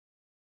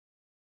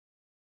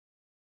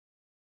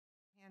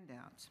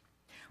handouts.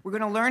 We're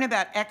going to learn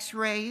about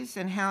X-rays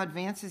and how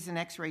advances in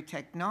X-ray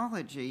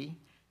technology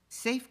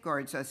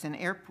safeguards us in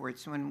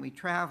airports when we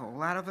travel. A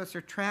lot of us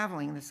are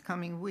traveling this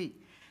coming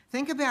week.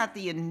 Think about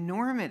the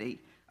enormity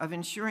of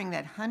ensuring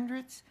that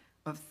hundreds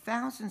of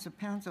thousands of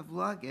pounds of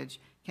luggage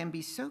can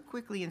be so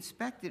quickly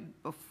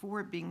inspected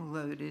before being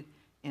loaded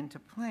into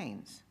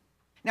planes.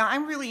 Now,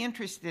 I'm really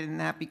interested in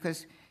that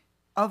because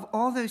of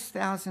all those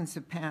thousands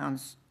of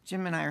pounds,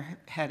 Jim and I are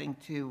heading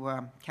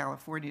to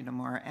California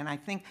tomorrow, and I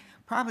think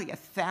probably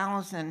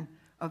 1,000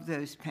 of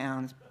those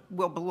pounds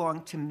will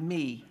belong to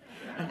me.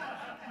 And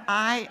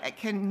I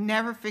can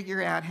never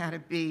figure out how to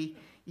be,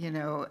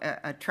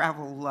 a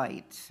travel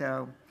light.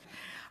 So,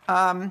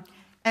 and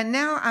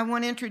now I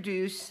want to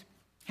introduce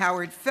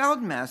Howard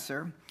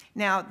Feldmesser.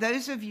 Now,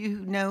 those of you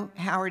who know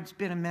Howard's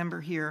been a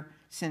member here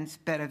since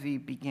Beta V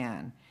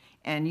began,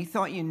 and you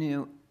thought you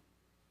knew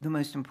the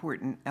most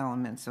important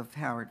elements of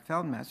Howard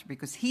Feldmesser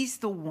because he's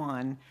the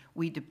one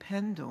we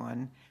depend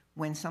on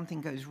when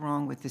something goes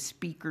wrong with the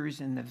speakers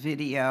and the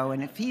video,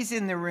 and if he's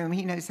in the room,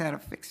 he knows how to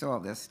fix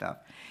all this stuff.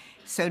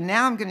 So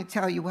now I'm going to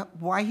tell you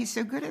why he's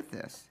so good at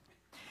this.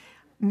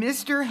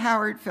 Mr.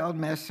 Howard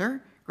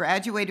Feldmesser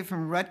graduated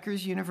from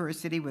Rutgers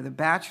University with a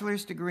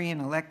bachelor's degree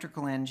in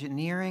electrical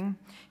engineering.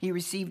 He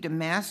received a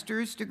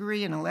master's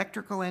degree in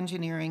electrical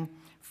engineering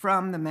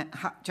from the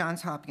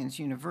Johns Hopkins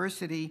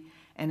University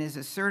and is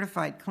a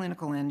certified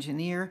clinical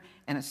engineer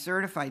and a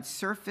certified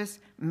surface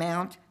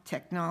mount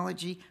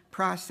technology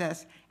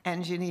process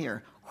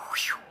engineer.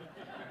 Whew.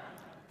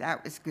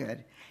 That was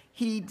good.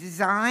 He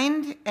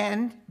designed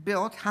and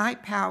built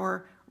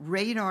high-power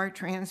radar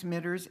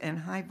transmitters and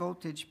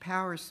high-voltage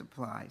power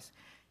supplies.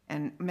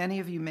 And many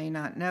of you may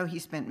not know, he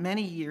spent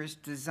many years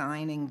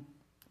designing,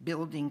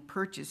 building,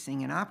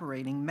 purchasing, and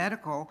operating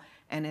medical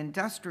and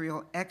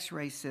industrial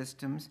X-ray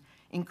systems,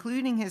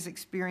 including his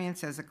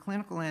experience as a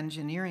clinical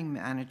engineering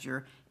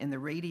manager in the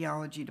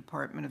radiology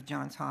department of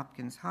Johns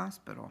Hopkins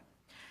Hospital.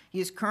 He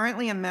is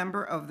currently a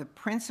member of the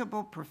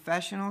principal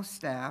professional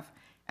staff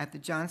at the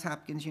Johns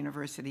Hopkins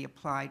University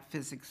Applied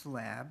Physics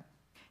Lab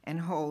and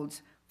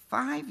holds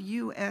 5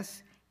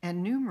 U.S.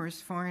 and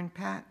numerous foreign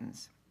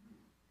patents.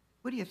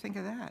 What do you think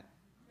of that?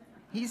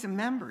 He's a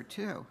member,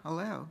 too.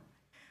 Hello.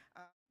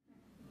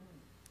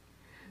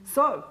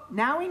 So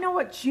now we know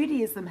what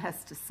Judaism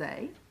has to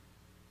say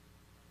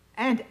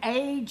and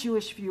a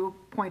Jewish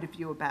point of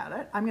view about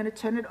it. I'm going to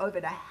turn it over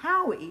to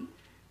Howie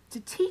to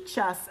teach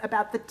us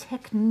about the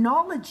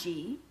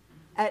technology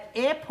at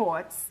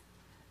airports,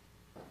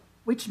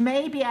 which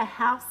may be a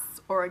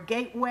house or a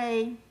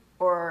gateway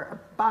or a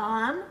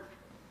barn,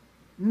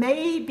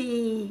 may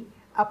be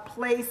a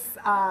place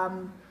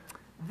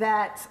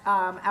that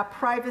our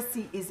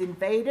privacy is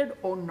invaded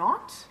or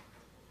not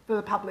for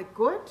the public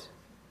good,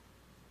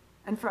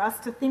 and for us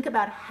to think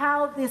about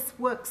how this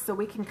works so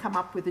we can come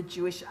up with a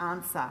Jewish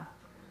answer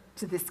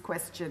to this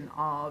question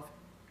of,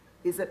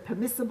 is it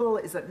permissible,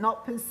 is it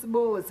not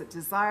permissible, is it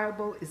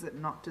desirable, is it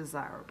not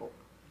desirable?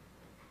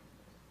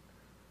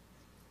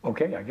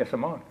 Okay, I guess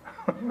I'm on.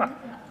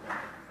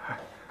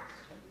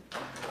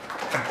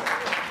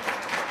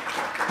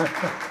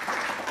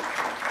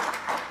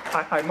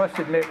 I must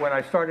admit, when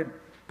I started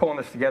pulling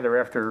this together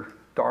after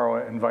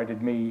Darla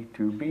invited me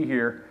to be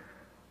here,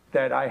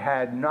 that I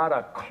had not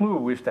a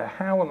clue as to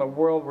how in the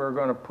world we were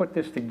going to put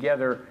this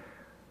together,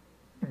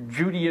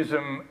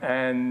 Judaism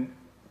and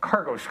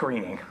cargo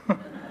screening.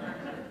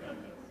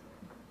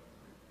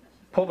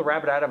 Pulled a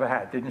rabbit out of a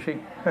hat, didn't she?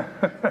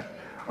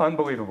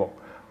 Unbelievable.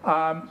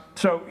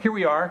 So here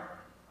we are.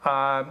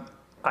 I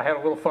had a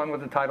little fun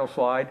with the title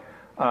slide,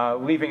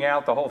 leaving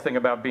out the whole thing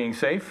about being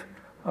safe.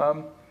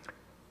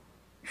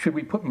 Should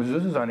we put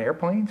mezuzahs on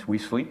airplanes? We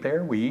sleep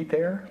there, we eat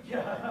there.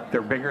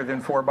 They're bigger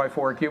than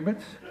 4x4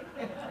 cubits.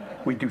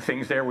 We do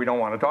things there we don't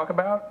want to talk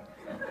about.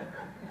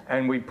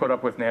 And we put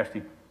up with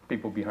nasty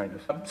people behind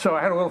us. So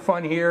I had a little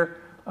fun here.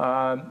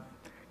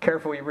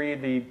 Carefully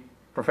read the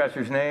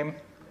professor's name.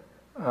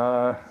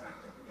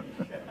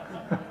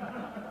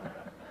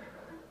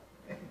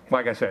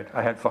 Like I said,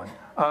 I had fun.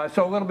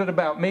 So a little bit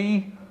about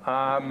me.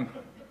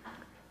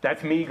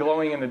 That's me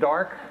glowing in the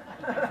dark.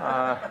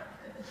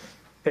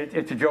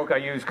 It's a joke I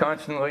use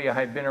constantly. I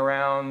had been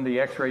around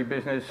the X-ray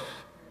business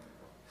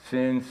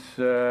since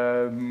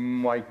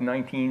like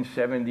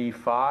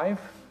 1975.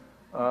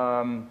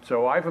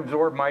 So I've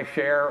absorbed my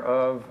share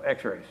of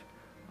X-rays.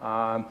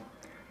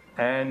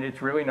 And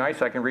it's really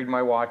nice. I can read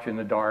my watch in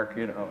the dark,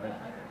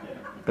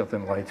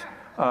 built-in lights.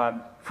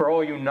 For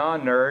all you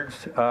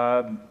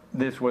non-nerds,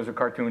 this was a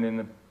cartoon in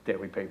the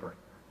daily paper.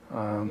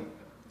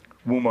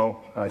 Wumo,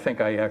 I think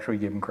I actually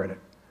give him credit.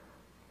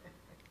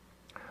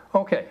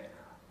 Okay.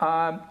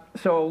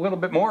 So a little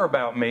bit more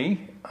about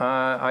me.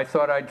 I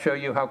thought I'd show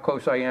you how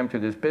close I am to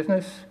this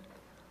business.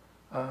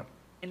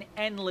 An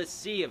endless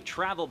sea of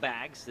travel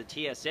bags. The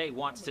TSA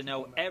wants to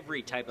know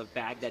every type of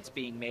bag that's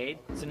being made.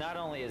 So not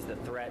only is the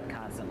threat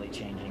constantly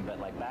changing, but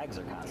like bags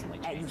are constantly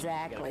changing.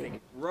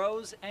 Exactly.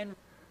 Rows and...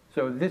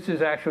 So this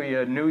is actually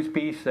a news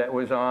piece that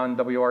was on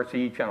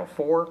WRC Channel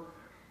 4,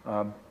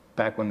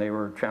 back when they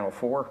were Channel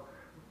 4.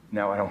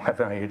 Now I don't have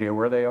any idea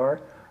where they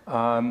are.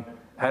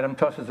 Adam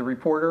Tuss is the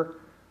reporter.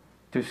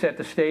 To set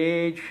the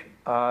stage,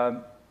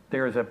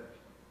 there's a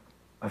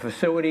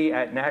facility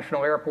at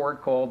National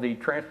Airport called the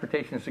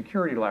Transportation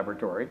Security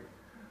Laboratory,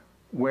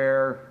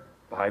 where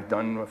I've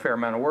done a fair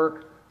amount of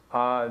work.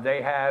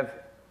 They have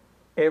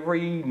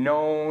every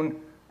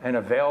known and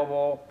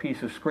available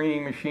piece of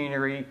screening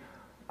machinery,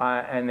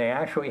 and they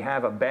actually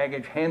have a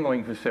baggage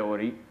handling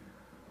facility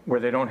where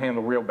they don't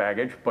handle real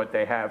baggage, but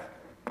they have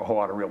a whole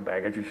lot of real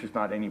baggage. It's just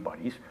not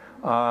anybody's.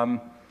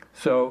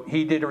 So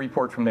he did a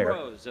report from there.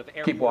 Rows of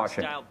Keep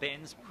watching. airport-style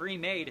bins,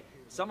 pre-made,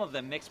 some of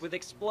them mixed with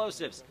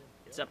explosives.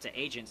 It's up to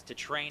agents to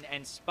train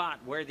and spot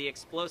where the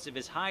explosive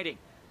is hiding.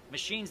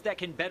 Machines that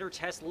can better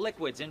test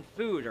liquids and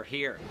food are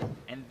here.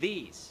 And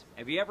these,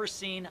 have you ever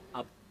seen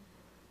a...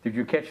 Did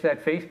you catch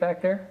that face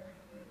back there?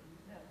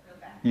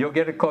 You'll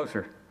get it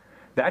closer.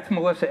 That's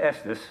Melissa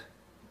Estes,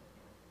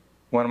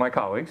 one of my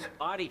colleagues.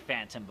 body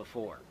phantom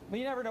before? Well,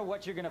 you never know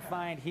what you're going to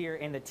find here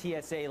in the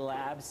TSA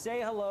lab.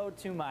 Say hello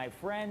to my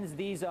friends.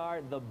 These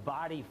are the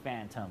body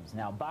phantoms.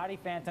 Now, body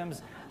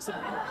phantoms...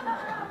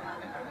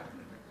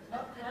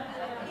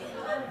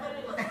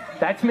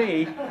 That's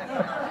me.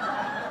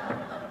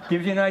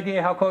 Gives you an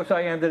idea how close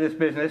I am to this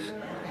business.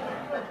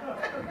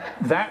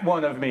 That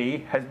one of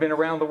me has been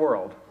around the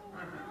world.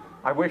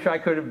 I wish I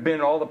could have been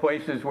all the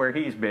places where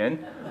he's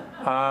been.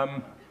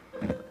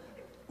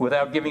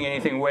 Without giving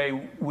anything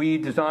away, we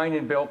designed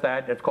and built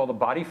that. It's called a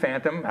body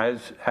phantom,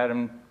 as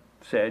Adam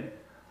said.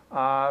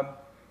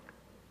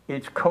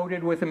 It's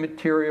coated with a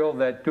material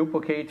that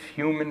duplicates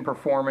human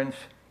performance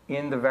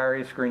in the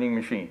various screening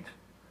machines.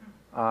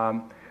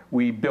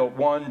 We built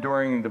one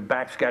during the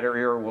backscatter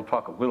era. We'll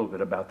talk a little bit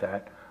about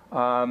that.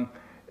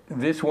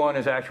 This one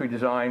is actually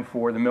designed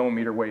for the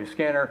millimeter wave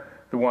scanner,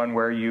 the one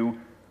where you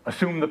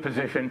assume the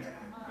position.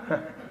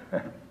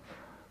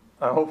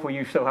 Hopefully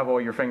you still have all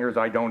your fingers.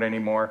 I don't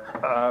anymore.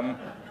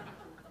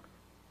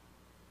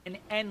 An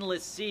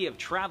endless sea of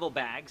travel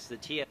bags. The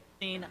TSA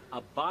seen a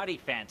body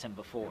phantom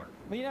before.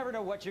 Well, you never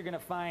know what you're going to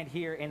find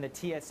here in the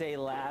TSA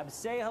lab.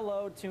 Say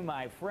hello to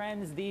my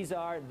friends. These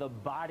are the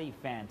body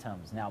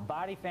phantoms. Now,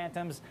 body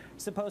phantoms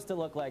supposed to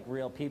look like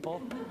real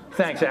people.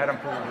 Thanks, Adam.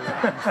 Skin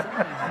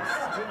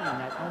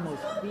that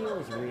almost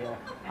feels real.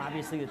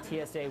 Obviously,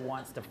 the TSA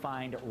wants to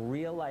find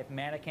real-life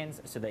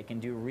mannequins so they can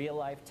do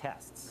real-life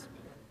tests.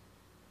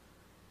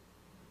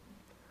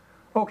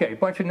 Okay, a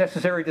bunch of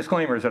necessary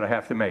disclaimers that I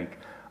have to make.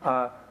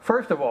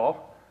 First of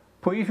all,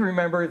 please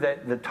remember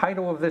that the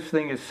title of this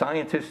thing is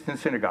Scientists in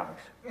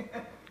Synagogues.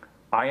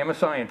 I am a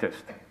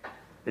scientist.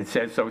 It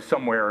says so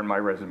somewhere in my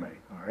resume,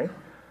 all right?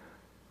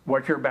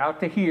 What you're about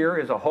to hear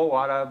is a whole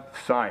lot of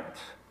science.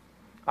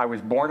 I was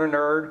born a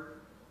nerd.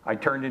 I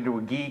turned into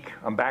a geek.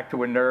 I'm back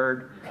to a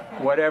nerd.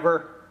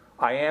 Whatever,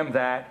 I am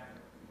that.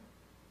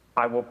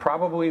 I will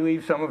probably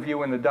leave some of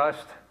you in the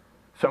dust.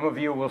 Some of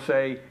you will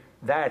say,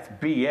 that's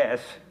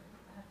BS.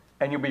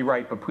 And you'll be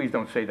right, but please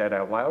don't say that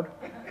out loud,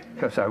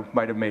 because I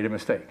might have made a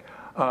mistake.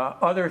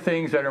 Other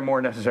things that are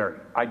more necessary.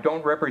 I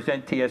don't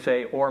represent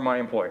TSA or my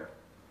employer.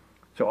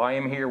 So I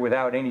am here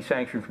without any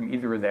sanction from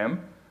either of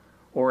them,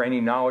 or any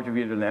knowledge of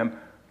either of them,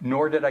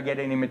 nor did I get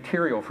any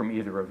material from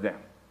either of them.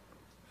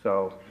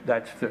 So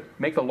that's to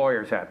make the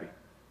lawyers happy,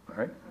 all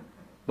right?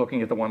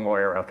 Looking at the one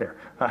lawyer out there.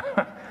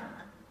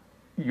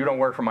 You don't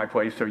work for my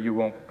place, so you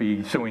won't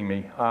be suing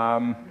me.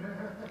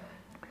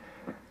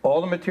 All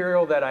the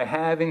material that I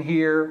have in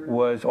here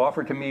was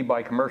offered to me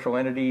by commercial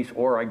entities,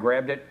 or I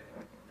grabbed it,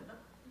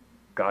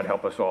 God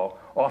help us all,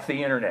 off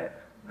the internet.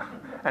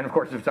 And of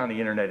course, if it's on the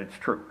internet, it's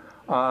true.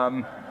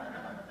 For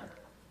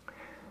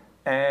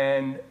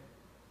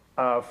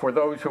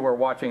those who are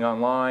watching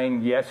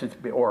online, yes,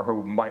 or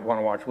who might want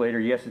to watch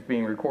later, yes, it's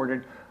being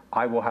recorded.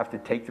 I will have to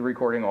take the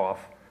recording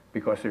off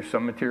because there's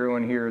some material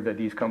in here that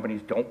these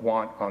companies don't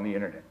want on the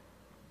internet.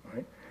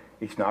 Right?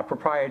 It's not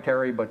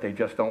proprietary, but they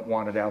just don't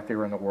want it out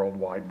there in the World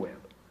Wide Web.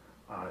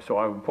 So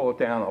I will pull it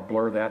down, I'll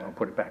blur that, and I'll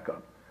put it back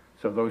up.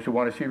 So those who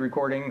want to see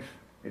recordings,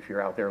 if you're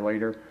out there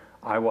later,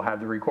 I will have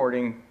the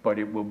recording, but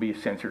it will be a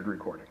censored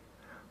recording.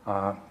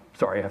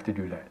 Sorry, I have to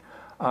do that.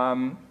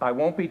 I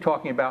won't be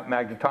talking about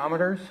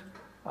magnetometers.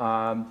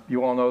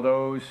 You all know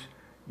those.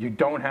 You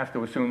don't have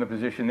to assume the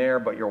position there,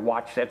 but your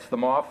watch sets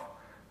them off.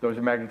 Those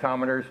are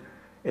magnetometers.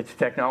 It's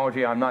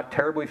technology I'm not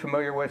terribly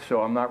familiar with,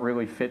 so I'm not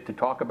really fit to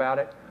talk about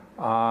it.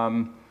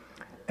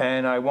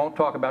 And I won't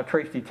talk about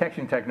trace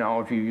detection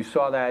technology. You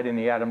saw that in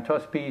the Adam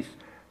Tuss piece,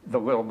 the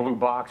little blue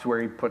box where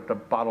he put the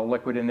bottle of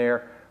liquid in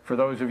there. For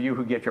those of you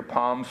who get your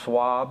palm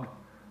swabbed,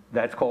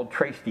 that's called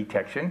trace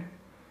detection.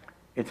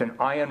 It's an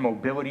ion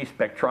mobility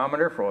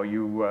spectrometer for all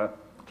you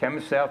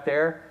chemists out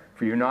there.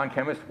 For you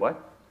non-chemists, what?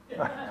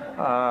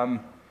 I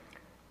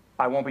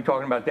won't be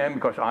talking about them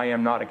because I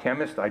am not a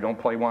chemist. I don't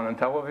play one on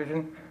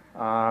television.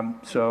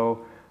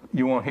 So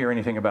you won't hear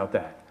anything about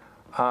that.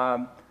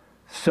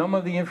 Some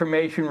of the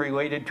information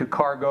related to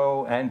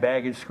cargo and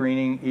baggage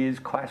screening is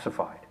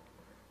classified.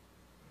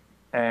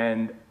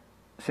 And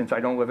since I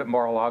don't live at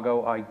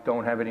Mar-a-Lago, I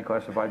don't have any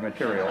classified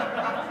material.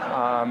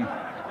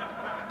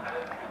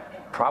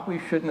 probably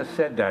shouldn't have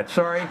said that.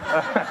 Sorry.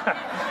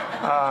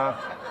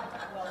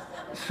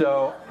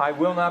 So I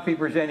will not be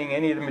presenting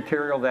any of the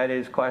material that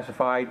is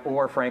classified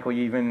or, frankly,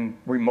 even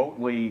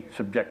remotely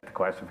subject to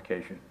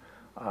classification.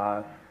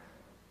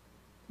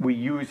 We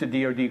use the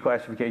DoD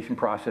classification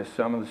process.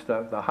 Some of the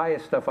stuff, the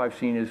highest stuff I've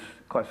seen is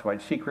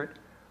classified secret.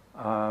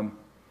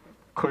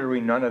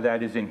 Clearly, none of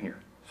that is in here.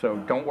 So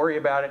don't worry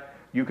about it.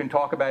 You can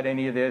talk about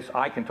any of this.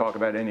 I can talk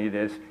about any of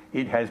this.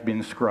 It has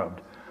been scrubbed.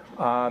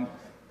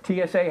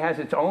 TSA has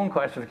its own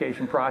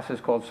classification process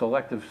called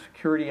selective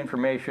security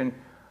information.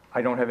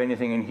 I don't have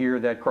anything in here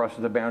that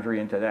crosses the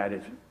boundary into that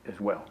as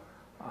well.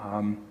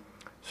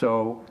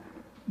 So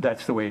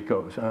that's the way it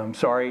goes. I'm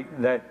sorry,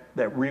 that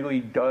really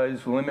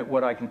does limit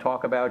what I can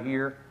talk about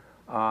here.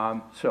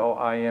 So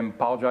I am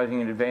apologizing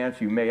in advance.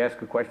 You may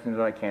ask a question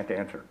that I can't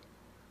answer.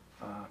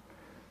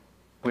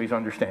 Please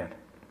understand.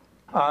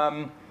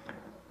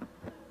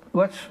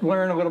 Let's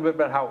learn a little bit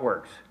about how it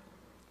works.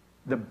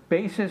 The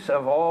basis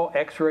of all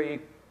X-ray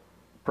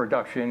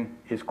production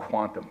is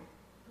quantum.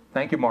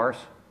 Thank you, Mars.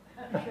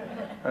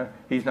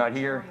 He's not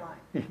here.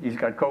 He's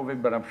got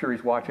COVID, but I'm sure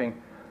he's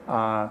watching.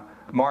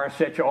 Mars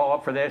set you all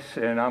up for this,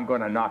 and I'm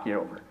going to knock you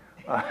over.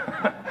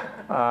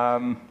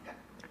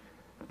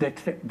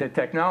 The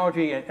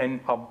technology, and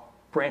I'll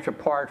branch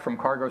apart from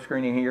cargo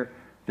screening here,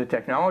 the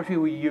technology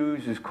we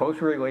use is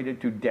closely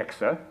related to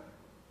DEXA.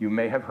 You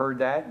may have heard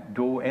that,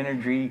 dual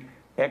energy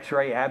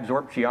X-ray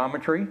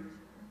absorptiometry.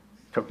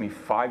 Took me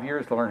 5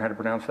 years to learn how to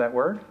pronounce that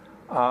word.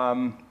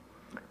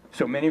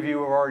 So many of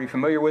you are already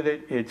familiar with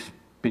it. It's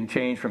been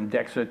changed from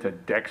DEXA to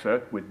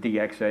DEXA with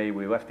DXA.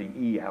 We left the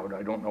E out.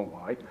 I don't know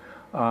why.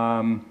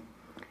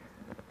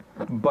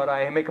 But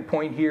I make a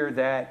point here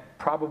that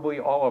probably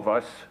all of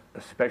us,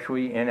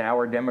 especially in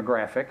our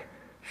demographic,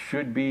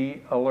 should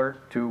be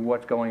alert to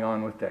what's going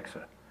on with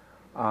DEXA.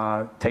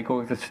 Take a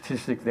look at the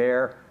statistic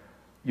there.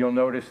 You'll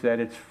notice that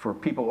it's for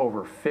people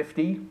over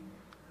 50.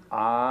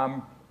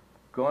 I'm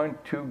going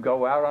to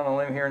go out on a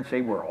limb here and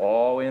say we're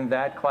all in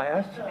that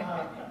class.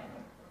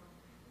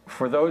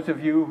 For those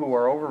of you who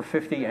are over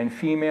 50 and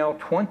female,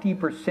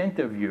 20%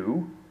 of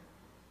you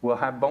will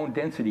have bone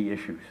density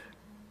issues.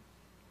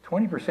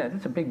 20%,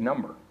 that's a big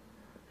number.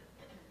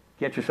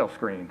 Get yourself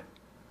screened.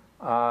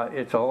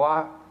 It's a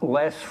lot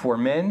less for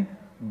men,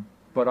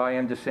 but I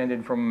am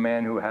descended from a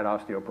man who had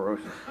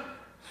osteoporosis.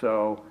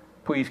 So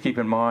please keep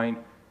in mind,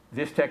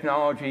 this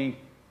technology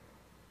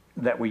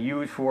that we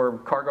use for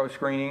cargo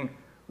screening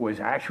was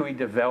actually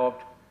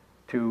developed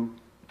to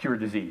cure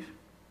disease,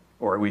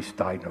 or at least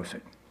diagnose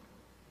it.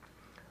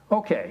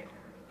 Okay,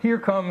 here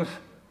comes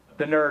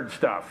the nerd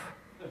stuff.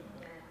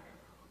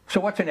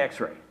 So what's an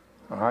X-ray?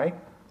 All right.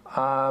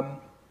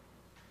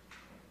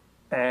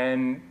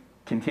 And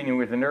continuing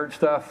with the nerd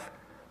stuff,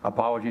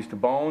 apologies to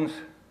Bones.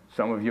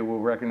 Some of you will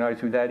recognize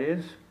who that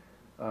is.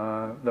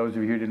 Those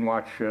of you who didn't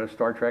watch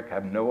Star Trek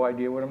have no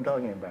idea what I'm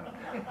talking about.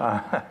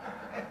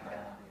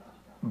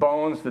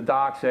 Bones, the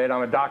doc, said,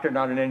 I'm a doctor,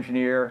 not an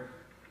engineer.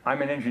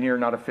 I'm an engineer,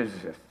 not a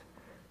physicist.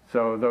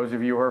 So those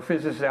of you who are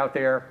physicists out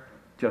there,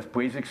 just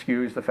please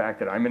excuse the fact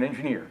that I'm an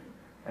engineer.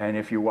 And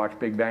if you watch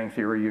Big Bang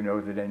Theory, you know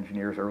that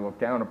engineers are looked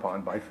down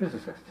upon by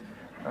physicists.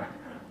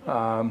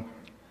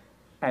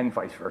 And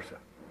vice versa.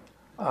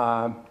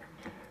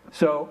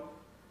 So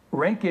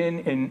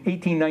Röntgen in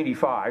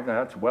 1895,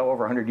 now that's well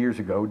over 100 years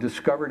ago,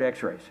 discovered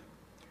X-rays.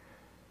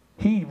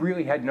 He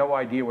really had no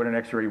idea what an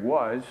X-ray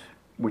was,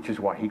 which is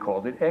why he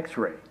called it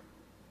X-ray.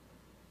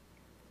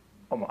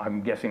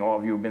 I'm guessing all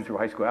of you have been through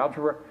high school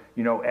algebra.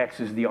 You know X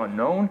is the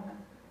unknown.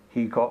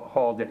 He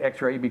called it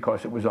X-ray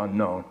because it was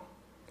unknown.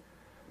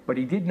 But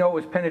he did know it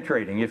was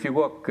penetrating. If you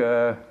look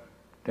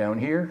down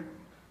here,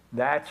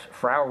 that's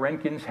Frau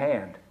Röntgen's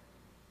hand.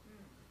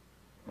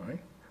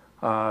 Right?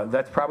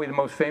 That's probably the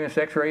most famous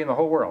X-ray in the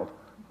whole world.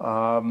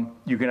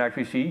 You can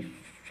actually see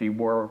she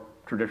wore a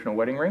traditional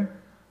wedding ring.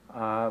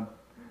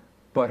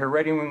 But her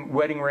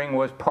wedding ring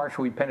was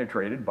partially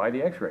penetrated by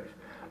the X-rays,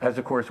 as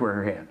of course were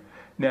her hand.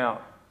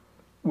 Now,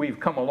 we've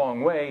come a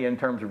long way in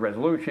terms of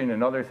resolution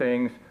and other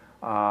things.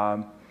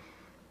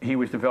 He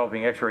was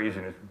developing X-rays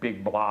in this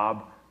big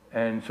blob,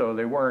 and so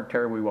they weren't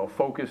terribly well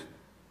focused.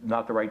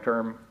 Not the right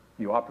term.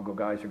 You optical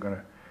guys are going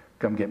to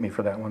come get me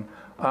for that one.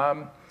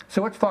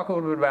 So let's talk a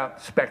little bit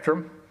about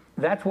spectrum.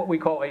 That's what we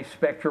call a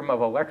spectrum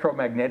of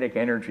electromagnetic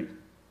energy.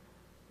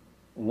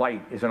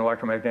 Light is an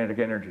electromagnetic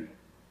energy.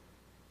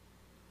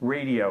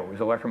 Radio is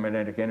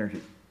electromagnetic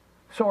energy.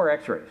 So are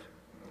X-rays.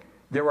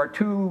 There are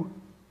two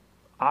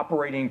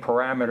operating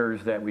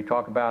parameters that we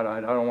talk about.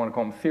 I don't want to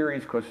call them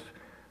theories because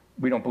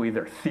we don't believe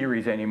they're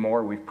theories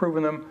anymore. We've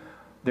proven them.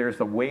 There's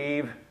the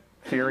wave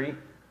theory,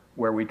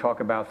 where we talk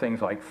about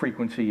things like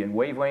frequency and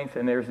wavelength,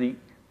 and there's the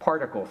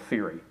particle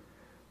theory.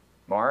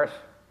 Morris,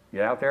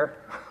 you out there?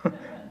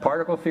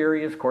 Particle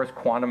theory is, of course,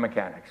 quantum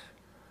mechanics.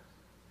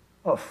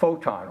 A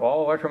photon,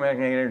 all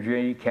electromagnetic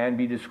energy can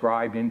be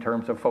described in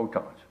terms of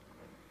photons.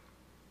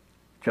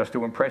 Just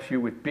to impress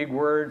you with big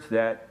words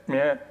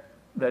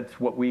that's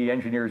what we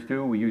engineers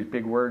do. We use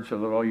big words so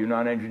that all you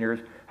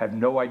non-engineers have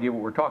no idea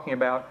what we're talking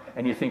about,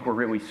 and you think we're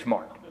really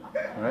smart,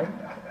 right?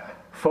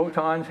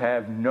 Photons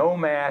have no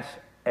mass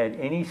at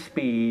any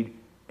speed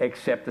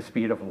except the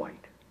speed of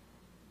light.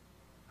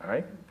 All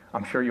right?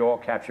 I'm sure you all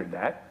captured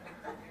that.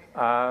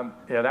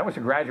 Yeah, that was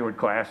a graduate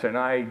class, and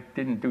I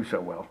didn't do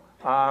so well.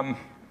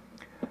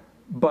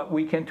 But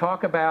we can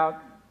talk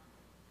about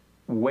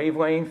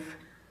wavelength,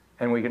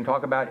 and we can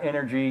talk about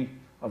energy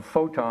of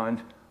photons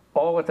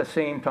all at the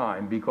same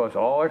time, because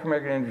all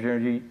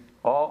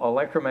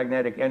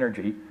electromagnetic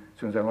energy, as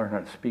soon as I learn how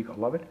to speak, I'll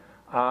love it,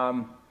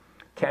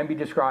 can be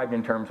described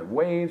in terms of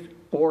waves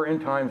or in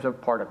terms of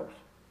particles,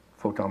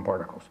 photon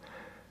particles.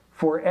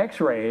 For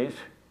X-rays,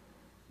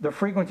 the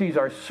frequencies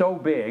are so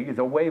big,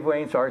 the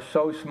wavelengths are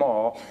so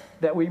small,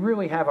 that we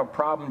really have a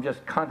problem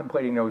just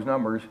contemplating those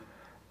numbers.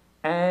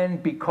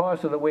 And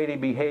because of the way they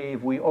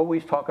behave, we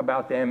always talk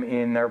about them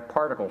in their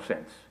particle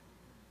sense.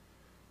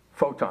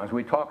 Photons,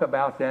 we talk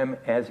about them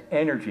as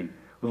energy,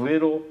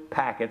 little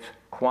packets,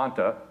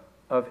 quanta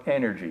of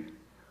energy.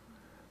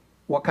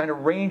 What kind of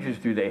ranges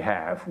do they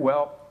have?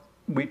 Well,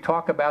 we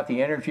talk about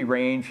the energy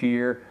range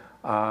here.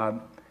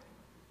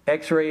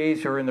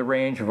 X-rays are in the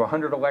range of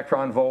 100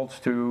 electron volts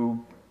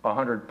to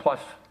 100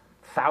 plus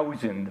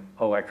thousand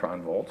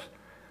electron volts.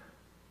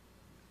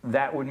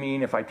 That would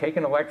mean if I take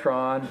an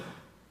electron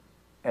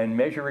and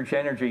measure its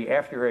energy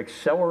after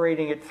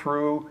accelerating it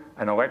through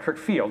an electric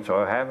field,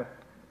 so I have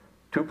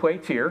two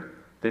plates here.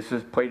 This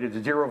is plated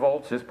at 0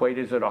 volts, this plate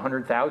is at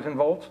 100,000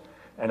 volts,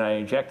 and I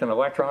inject an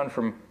electron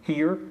from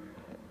here.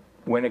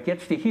 When it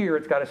gets to here,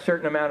 it's got a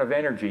certain amount of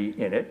energy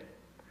in it.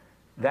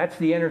 That's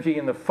the energy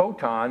in the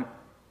photon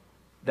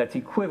that's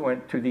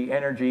equivalent to the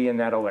energy in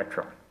that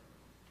electron.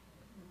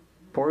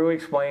 Poorly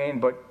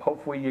explained, but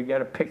hopefully you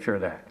get a picture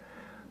of that.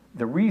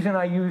 The reason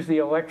I use the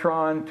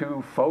electron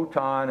to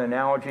photon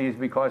analogy is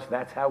because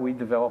that's how we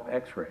develop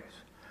X-rays.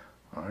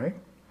 All right?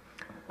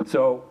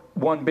 So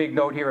one big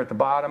note here at the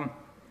bottom,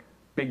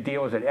 big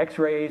deal is that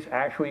X-rays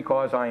actually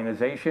cause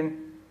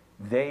ionization.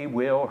 They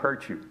will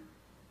hurt you.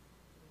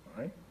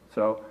 All right?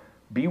 So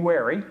be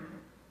wary.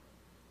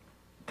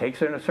 It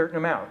takes in a certain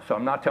amount. So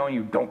I'm not telling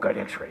you don't get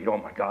X-rayed. Oh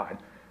my God.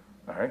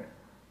 All right?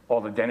 All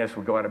the dentists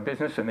would go out of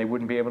business and they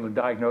wouldn't be able to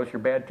diagnose your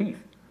bad teeth.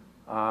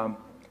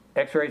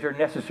 X-rays are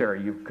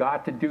necessary. You've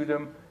got to do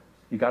them.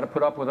 You've got to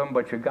put up with them,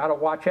 but you've got to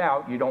watch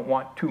out. You don't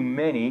want too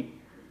many,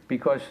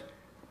 because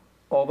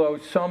although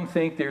some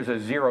think there's a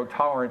zero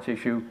tolerance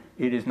issue,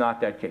 it is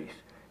not that case.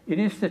 It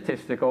is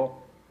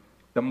statistical.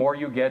 The more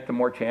you get, the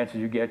more chances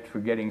you get for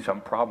getting some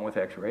problem with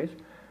X-rays.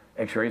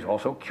 X-rays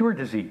also cure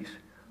disease.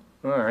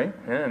 All right,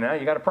 and now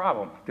you got a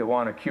problem. Do you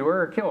want to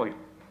cure or kill you?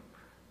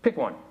 Pick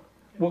one.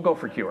 We'll go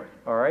for cure,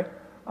 all right?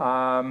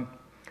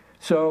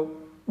 So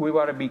we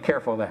want to be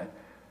careful of that.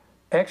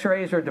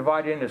 X-rays are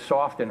divided into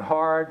soft and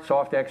hard.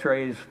 Soft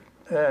X-rays,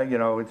 you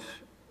know, it's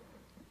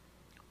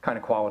kind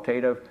of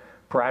qualitative,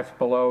 perhaps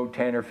below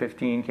 10 or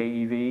 15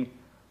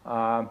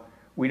 keV.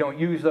 We don't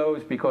use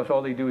those because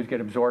all they do is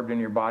get absorbed in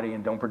your body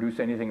and don't produce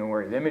anything in the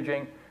way of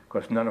imaging,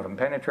 because none of them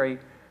penetrate.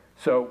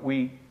 So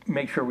we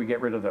make sure we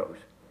get rid of those.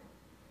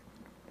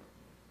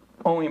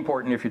 Only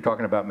important if you're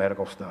talking about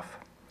medical stuff.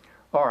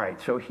 All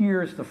right, so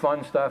here's the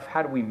fun stuff.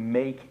 How do we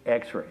make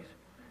X-rays?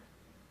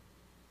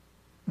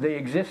 They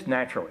exist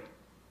naturally.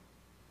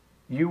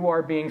 You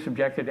are being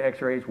subjected to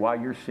X-rays while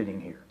you're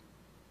sitting here.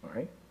 All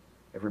right?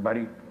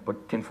 Everybody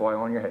put tinfoil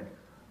on your head.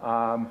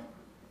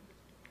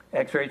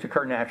 X-rays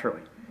occur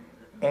naturally.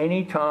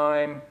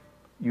 Anytime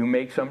you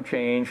make some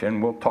change,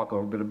 and we'll talk a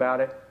little bit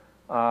about it,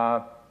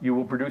 you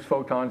will produce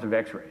photons of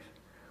X-rays.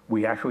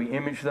 We actually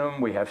image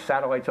them. We have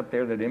satellites up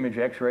there that image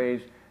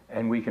X-rays,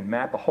 and we can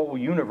map a whole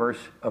universe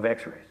of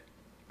X-rays.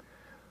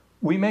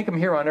 We make them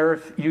here on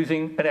Earth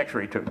using an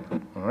X-ray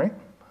tube, all right?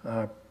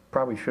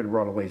 Probably should have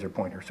brought a laser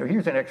pointer. So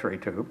here's an X-ray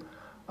tube.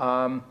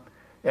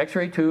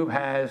 X-ray tube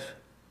has,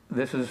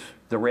 this is,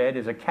 the red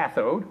is a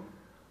cathode.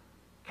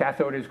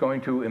 Cathode is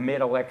going to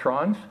emit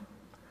electrons.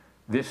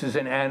 This is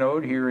an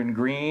anode here in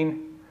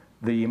green.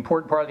 The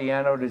important part of the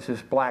anode is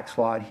this black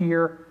slot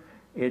here.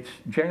 It's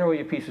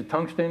generally a piece of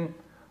tungsten.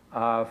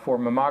 For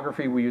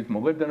mammography, we use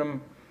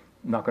molybdenum.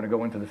 I'm not going to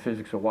go into the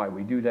physics of why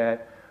we do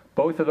that.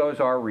 Both of those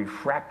are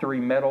refractory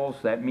metals.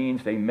 That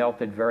means they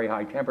melt at very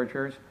high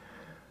temperatures.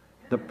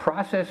 The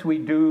process we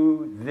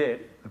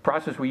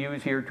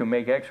use here to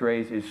make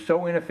X-rays is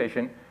so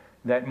inefficient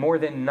that more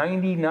than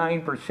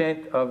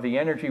 99% of the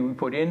energy we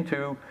put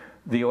into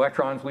the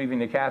electrons leaving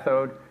the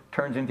cathode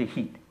turns into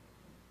heat.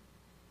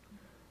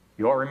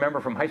 You all remember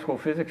from high school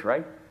physics,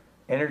 right?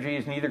 Energy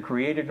is neither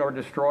created nor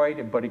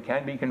destroyed, but it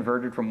can be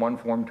converted from one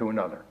form to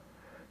another.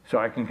 So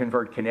I can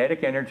convert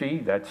kinetic energy,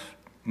 that's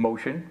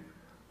motion,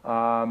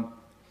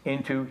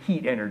 into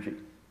heat energy.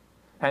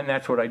 And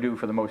that's what I do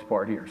for the most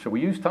part here. So we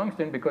use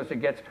tungsten because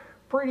it gets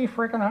pretty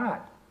freaking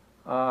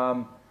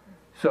hot.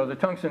 So the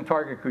tungsten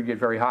target could get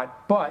very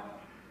hot. But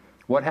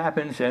what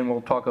happens, and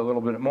we'll talk a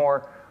little bit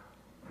more,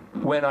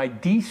 when I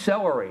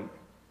decelerate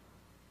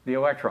the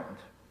electrons,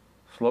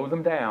 slow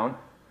them down,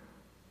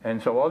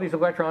 and so all these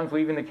electrons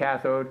leaving the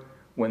cathode,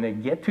 when they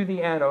get to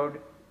the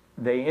anode,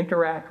 they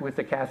interact with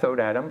the cathode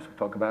atoms. We'll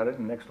talk about it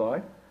in the next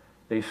slide.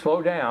 They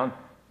slow down.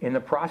 In the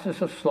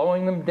process of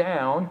slowing them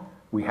down,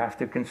 we have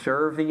to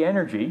conserve the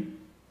energy,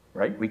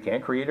 right? We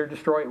can't create or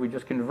destroy it, we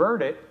just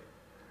convert it,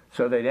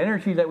 so that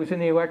energy that was in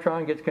the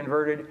electron gets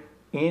converted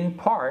in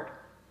part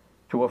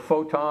to a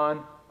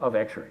photon of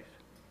X-rays.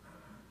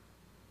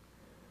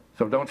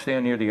 So don't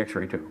stand near the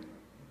X-ray tube.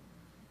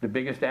 The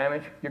biggest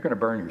damage, you're going to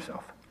burn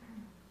yourself.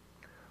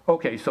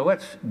 Okay, so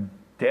let's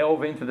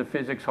delve into the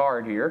physics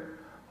hard here.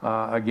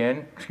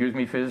 Again, excuse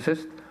me,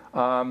 physicists.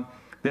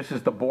 This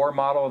is the Bohr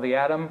model of the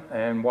atom,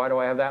 and why do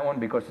I have that one?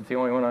 Because it's the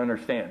only one I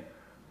understand.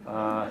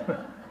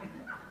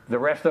 The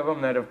rest of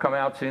them that have come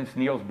out since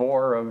Niels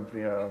Bohr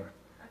of,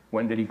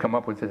 when did he come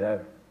up with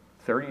that?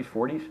 30s,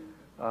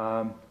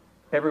 40s?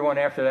 Everyone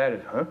after that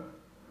is,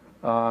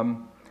 huh?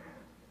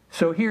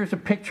 So here's a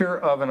picture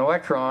of an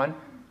electron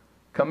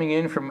coming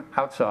in from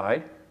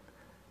outside,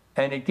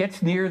 and it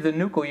gets near the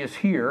nucleus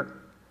here,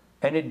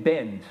 and it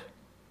bends.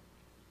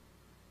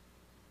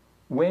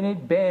 When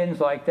it bends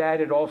like that,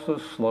 it also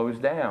slows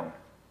down.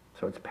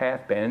 So its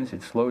path bends,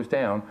 it slows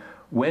down.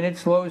 When it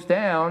slows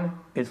down,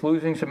 it's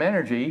losing some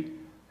energy,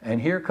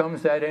 and here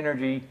comes that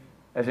energy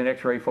as an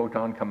X-ray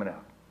photon coming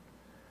out.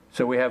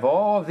 So we have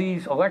all of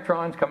these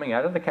electrons coming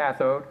out of the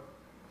cathode,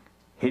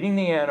 hitting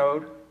the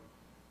anode,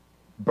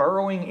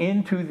 burrowing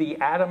into the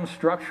atom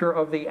structure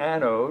of the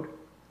anode,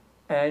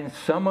 and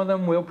some of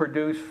them will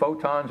produce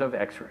photons of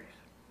X-rays.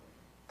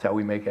 That's how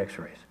we make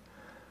X-rays.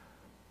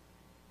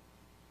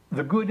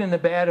 The good and the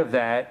bad of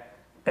that,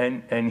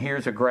 and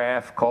here's a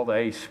graph called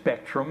a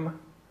spectrum,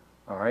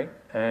 all right?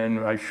 And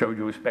I showed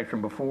you a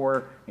spectrum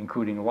before,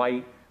 including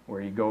light,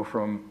 where you go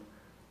from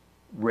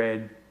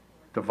red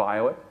to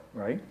violet,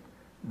 right?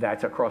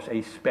 That's across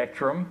a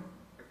spectrum.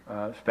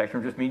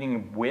 Spectrum just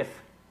meaning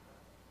width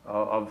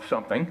of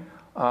something.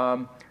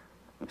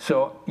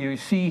 So you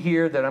see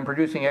here that I'm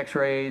producing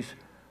X-rays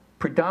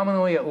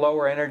predominantly at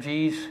lower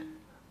energies,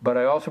 but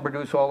I also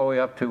produce all the way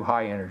up to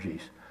high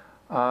energies.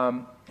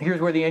 Here's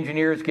where the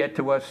engineers get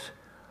to us.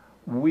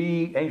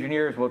 We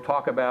engineers will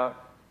talk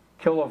about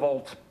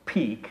kilovolts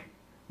peak,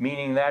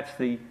 meaning that's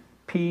the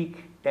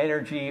peak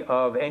energy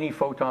of any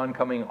photon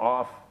coming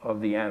off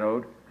of the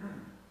anode.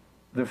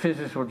 The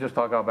physicists will just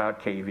talk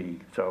about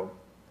kV. So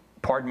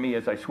pardon me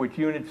as I switch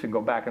units and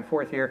go back and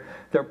forth here.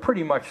 They're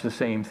pretty much the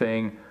same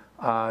thing,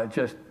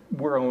 just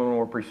we're a little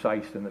more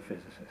precise than the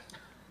physicists.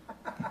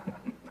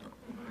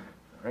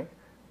 Right?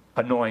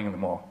 Annoying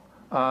them all.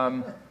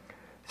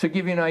 So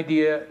give you an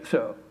idea,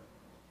 so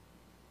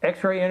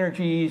X-ray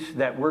energies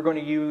that we're going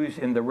to use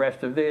in the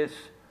rest of this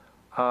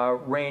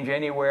range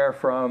anywhere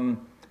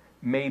from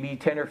maybe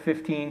 10 or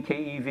 15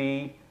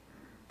 keV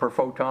per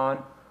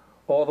photon,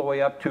 all the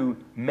way up to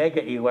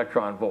mega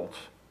electron volts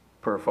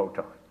per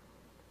photon.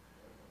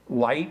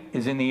 Light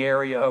is in the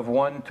area of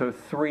 1 to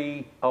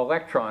 3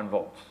 electron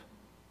volts.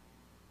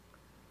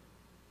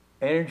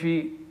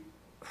 Energy,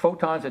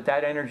 photons at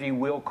that energy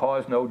will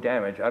cause no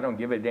damage. I don't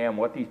give a damn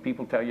what these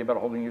people tell you about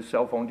holding your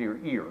cell phone to your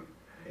ear.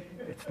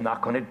 It's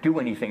not going to do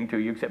anything to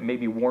you except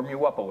maybe warm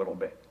you up a little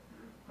bit.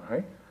 All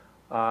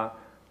right?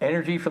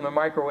 Energy from the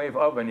microwave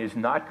oven is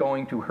not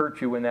going to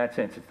hurt you in that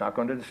sense. It's not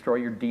going to destroy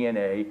your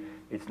DNA.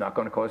 It's not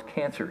going to cause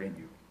cancer in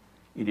you.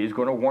 It is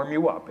going to warm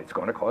you up. It's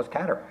going to cause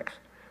cataracts.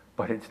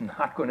 But it's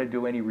not going to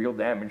do any real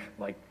damage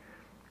like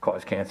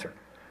cause cancer.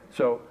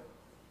 So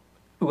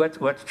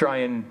let's try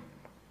and,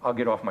 I'll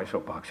get off my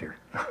soapbox here.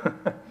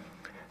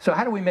 So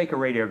how do we make a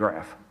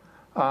radiograph?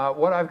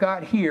 What I've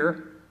got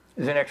here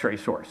is an X-ray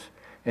source.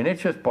 And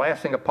it's just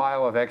blasting a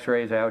pile of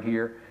X-rays out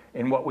here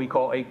in what we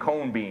call a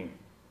cone beam.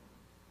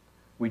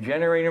 We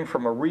generate them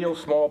from a real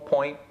small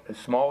point, as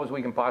small as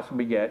we can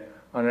possibly get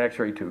on an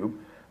X-ray tube,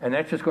 and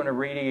that's just going to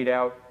radiate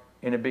out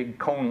in a big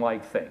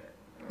cone-like thing.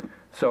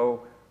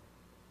 So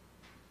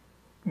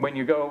when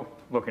you go,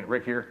 look at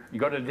Rick here, you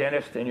go to the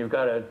dentist and you've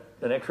got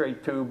an X-ray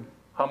tube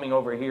humming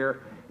over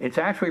here. It's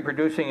actually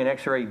producing an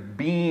X-ray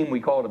beam. We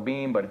call it a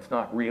beam, but it's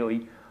not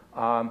really.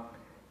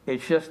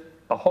 It's just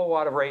a whole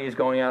lot of rays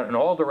going out in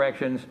all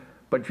directions,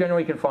 but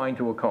generally confined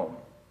to a cone.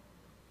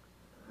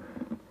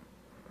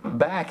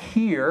 Back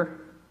here,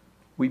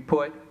 we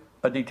put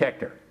a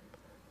detector.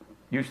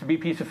 Used to be a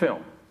piece of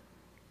film.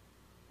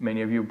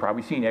 Many of you have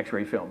probably seen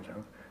X-ray films, you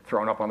know,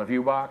 thrown up on the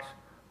view box.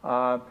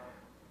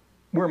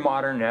 We're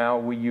modern now.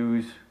 We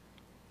use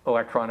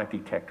electronic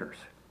detectors.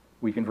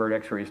 We convert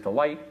X-rays to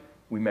light.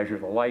 We measure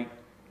the light.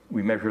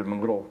 We measure them in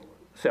little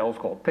cells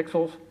called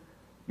pixels.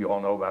 You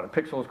all know about a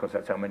pixels because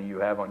that's how many you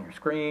have on your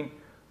screen,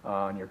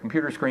 on your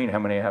computer screen, how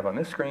many you have on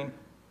this screen.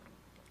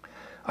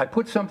 I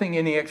put something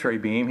in the X-ray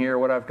beam here.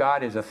 What I've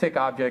got is a thick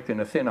object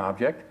and a thin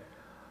object.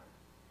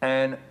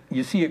 And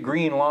you see a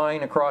green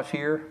line across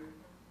here.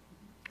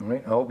 All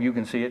right, I hope you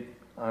can see it.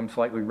 I'm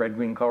slightly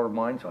red-green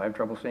colorblind, so I have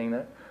trouble seeing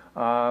that.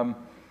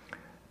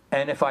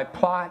 And if I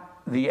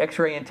plot the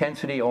X-ray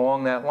intensity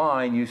along that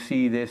line, you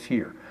see this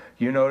here.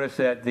 You notice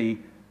that the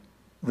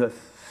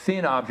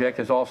thin object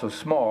is also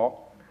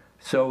small,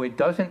 so it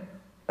doesn't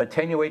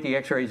attenuate the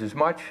X-rays as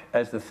much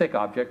as the thick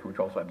object, which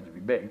also happens to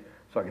be big,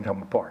 so I can tell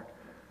them apart.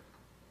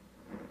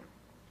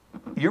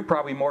 You're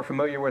probably more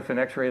familiar with an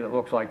X-ray that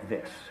looks like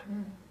this,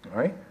 all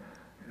right?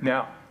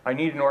 Now, I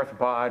need an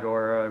orthopod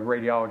or a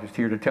radiologist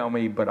here to tell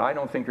me, but I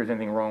don't think there's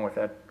anything wrong with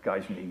that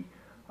guy's knee.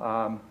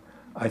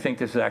 I think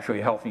this is actually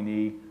a healthy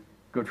knee.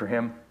 Good for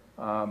him.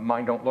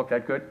 Mine don't look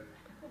that good,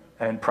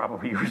 and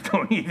probably yours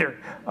don't either.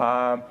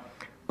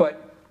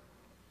 But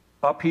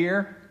up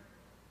here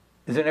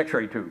is an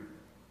X-ray tube.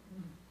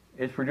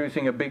 It's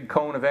producing a big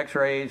cone of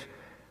X-rays.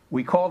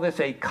 We call this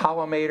a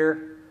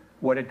collimator.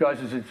 What it does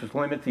is it just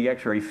limits the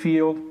X-ray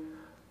field.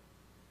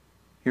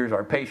 Here's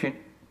our patient.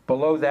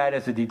 Below that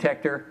is a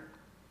detector.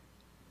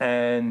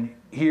 And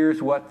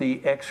here's what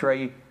the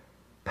X-ray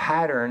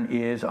pattern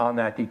is on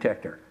that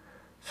detector.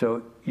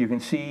 So you can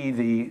see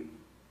the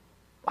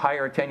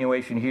higher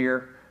attenuation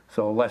here,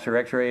 so lesser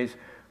X-rays.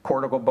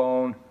 Cortical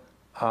bone,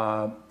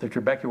 the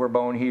trabecular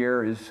bone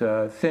here is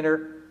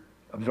thinner,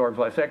 absorbs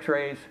less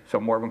X-rays, so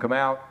more of them come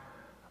out.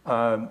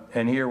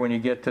 And here when you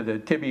get to the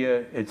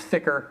tibia, it's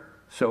thicker,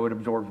 so it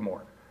absorbs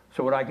more.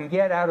 So what I can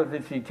get out of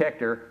this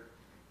detector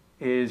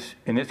is,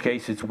 in this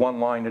case, it's one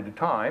line at a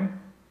time,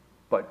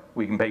 but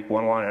we can take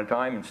one line at a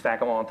time and stack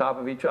them on top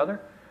of each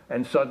other,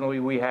 and suddenly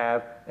we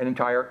have an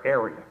entire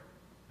area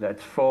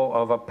that's full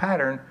of a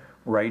pattern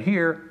right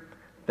here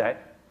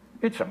that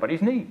it's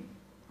somebody's knee.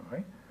 All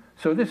right?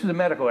 So this is a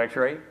medical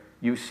X-ray.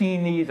 You've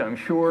seen these, I'm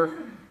sure.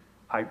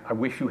 I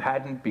wish you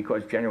hadn't,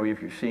 because generally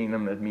if you're seeing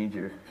them, that means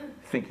you're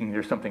thinking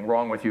there's something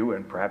wrong with you,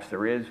 and perhaps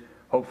there is.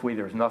 Hopefully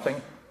there's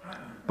nothing.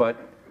 But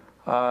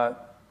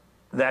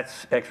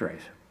that's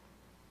X-rays.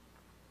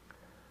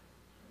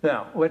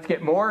 Now, let's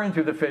get more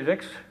into the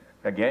physics.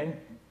 Again,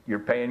 you're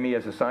paying me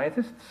as a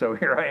scientist, so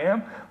here I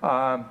am.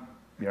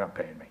 You're not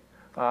paying me.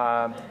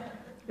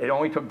 It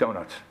only took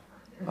donuts.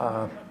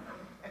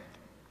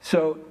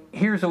 So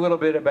here's a little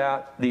bit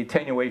about the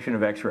attenuation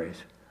of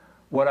X-rays.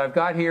 What I've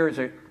got here is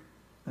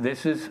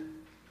this is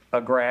a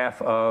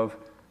graph of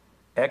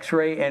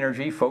X-ray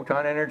energy,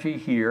 photon energy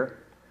here,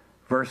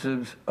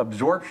 versus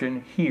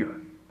absorption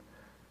here.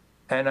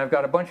 And I've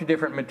got a bunch of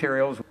different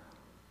materials.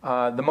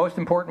 The most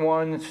important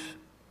ones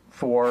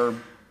for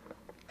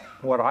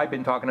what I've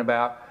been talking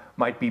about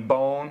might be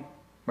bone,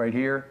 right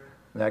here.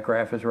 That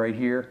graph is right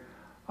here.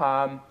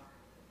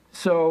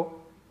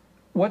 So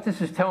what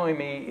this is telling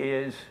me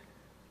is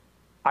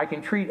I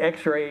can treat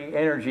X-ray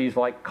energies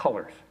like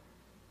colors.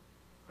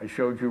 I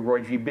showed you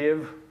Roy G.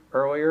 Biv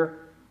earlier,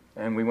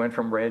 and we went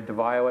from red to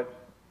violet,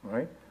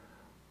 right?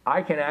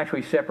 I can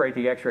actually separate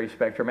the X-ray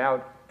spectrum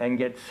out and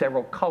get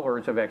several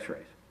colors of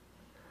X-rays.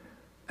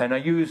 And I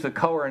use the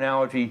color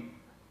analogy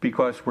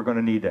because we're going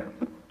to need them.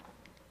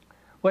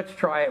 Let's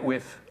try it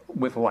with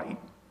light.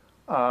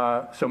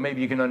 So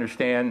maybe you can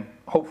understand,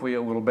 hopefully,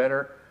 a little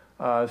better.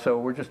 So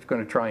we're just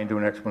going to try and do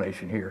an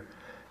explanation here.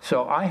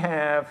 So I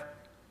have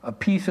a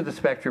piece of the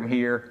spectrum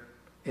here.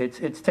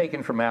 It's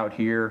taken from out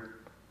here,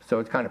 so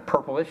it's kind of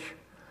purplish.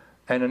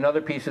 And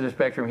another piece of the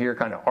spectrum here,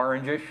 kind of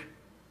orangish.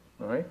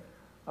 All right?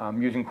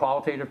 I'm using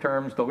qualitative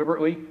terms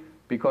deliberately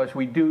because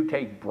we do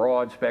take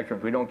broad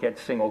spectrums. We don't get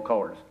single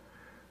colors.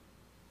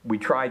 We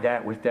tried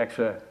that with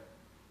DEXA,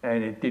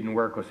 and it didn't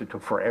work because it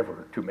took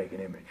forever to make an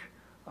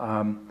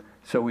image.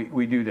 So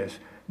we do this.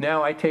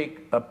 Now I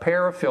take a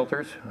pair of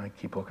filters. I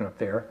keep looking up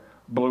there.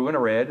 Blue and a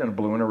red, and a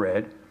blue and a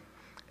red.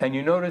 And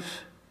you notice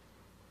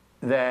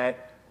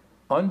that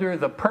under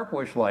the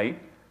purplish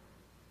light,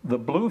 the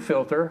blue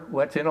filter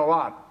lets in a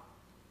lot.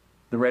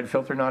 The red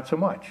filter, not so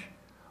much.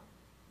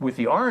 With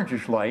the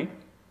orangish light,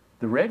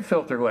 the red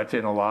filter lets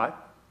in a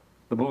lot.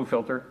 The blue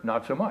filter,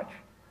 not so much.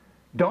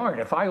 Darn,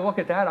 if I look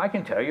at that, I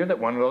can tell you that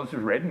one of those is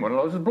red and one of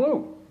those is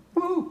blue.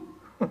 Woo!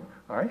 All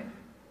right?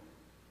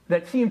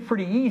 That seems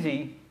pretty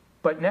easy,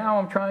 but now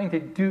I'm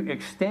trying to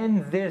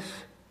extend this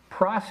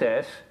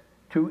process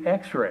to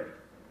X-ray.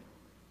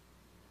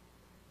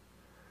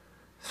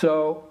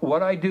 So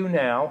what I do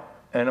now,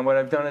 and what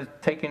I've done is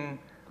taken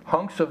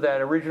hunks of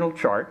that original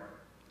chart.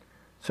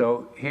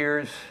 So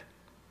here's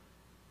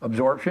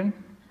absorption,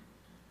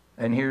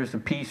 and here's the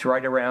piece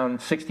right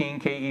around 16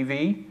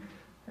 keV,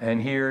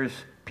 and here's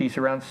piece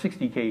around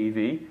 60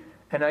 keV.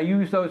 And I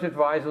use those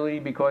advisedly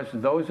because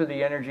those are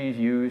the energies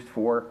used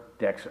for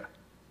DEXA.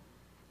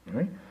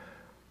 Right?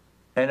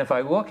 And if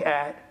I look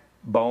at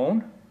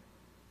bone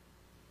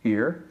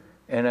here,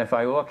 and if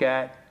I look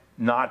at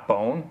not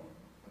bone,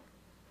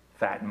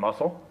 fat and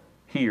muscle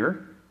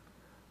here,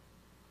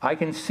 I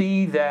can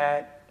see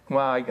that,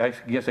 well, I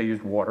guess I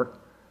used water.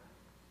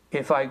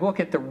 If I look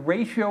at the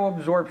ratio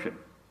absorption,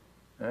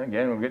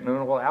 again, we're getting a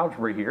little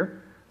algebra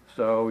here,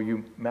 so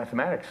you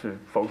mathematics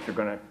folks are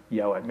going to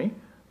yell at me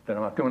that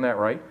I'm not doing that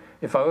right.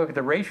 If I look at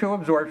the ratio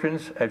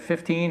absorptions at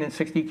 15 and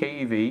 60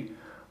 keV,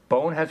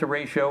 bone has a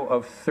ratio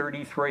of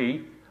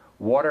 33,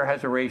 water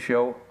has a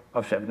ratio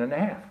of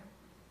 7.5.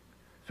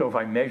 So if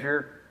I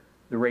measure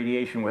the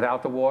radiation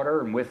without the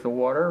water and with the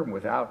water, and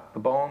without the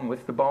bone,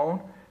 with the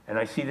bone, and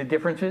I see the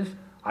differences,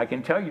 I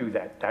can tell you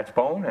that that's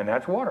bone and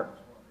that's water.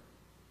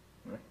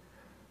 Right?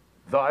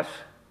 Thus,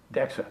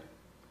 DEXA.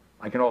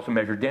 I can also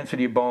measure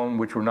density of bone,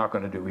 which we're not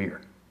going to do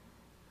here.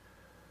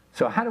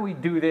 So how do we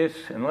do this?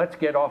 And let's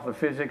get off the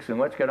physics and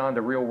let's get on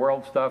to real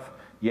world stuff.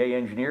 Yay,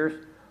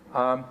 engineers.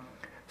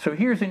 So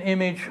here's an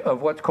image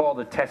of what's called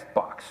a test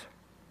box.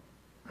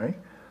 Right?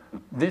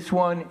 This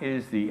one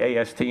is the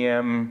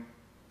ASTM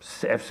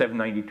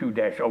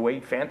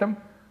F792-08 Phantom.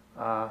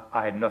 I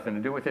had nothing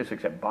to do with this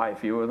except buy a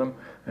few of them,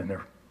 and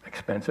they're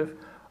expensive.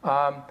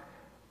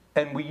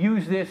 And we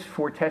use this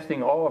for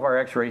testing all of our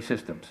X-ray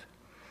systems.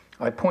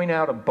 I point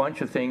out a bunch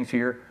of things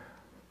here.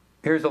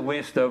 Here's a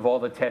list of all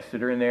the tests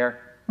that are in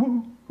there.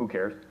 Who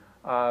cares?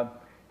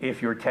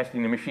 If you're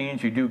testing the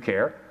machines, you do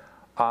care.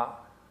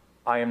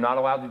 I am not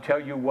allowed to tell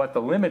you what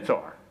the limits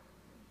are.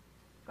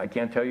 I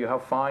can't tell you how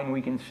fine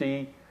we can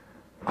see.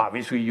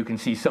 Obviously, you can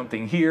see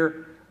something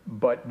here,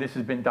 but this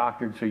has been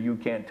doctored, so you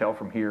can't tell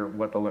from here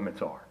what the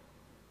limits are,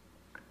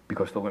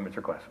 because the limits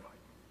are classified.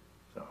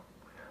 So,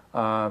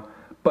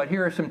 but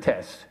here are some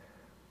tests.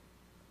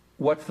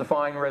 What's the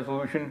fine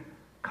resolution?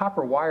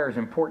 Copper wire is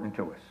important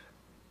to us.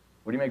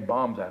 What do you make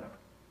bombs out of?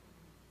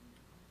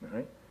 All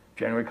right?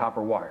 Generally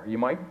copper wire. You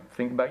might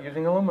think about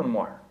using aluminum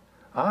wire.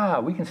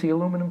 We can see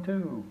aluminum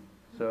too.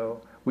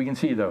 So we can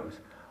see those.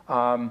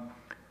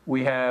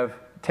 We have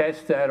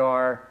tests that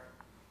are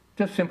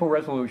just simple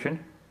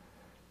resolution.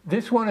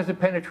 This one is a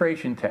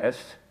penetration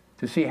test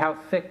to see how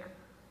thick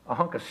a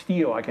hunk of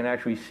steel I can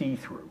actually see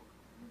through.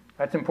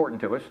 That's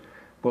important to us.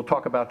 We'll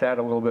talk about that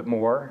a little bit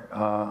more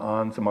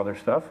on some other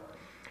stuff.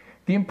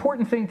 The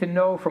important thing to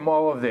know from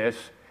all of this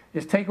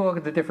is take a look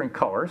at the different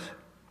colors.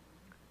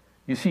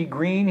 You see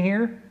green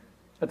here?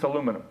 That's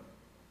aluminum.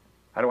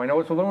 How do I know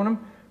it's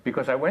aluminum?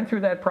 Because I went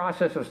through that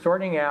process of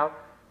sorting out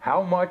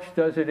how much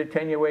does it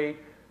attenuate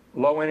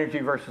low energy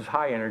versus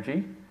high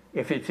energy.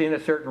 If it's in a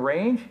certain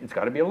range, it's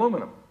got to be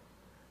aluminum.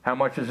 How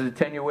much does it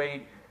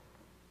attenuate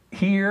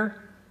here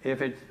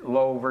if it's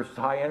low versus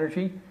high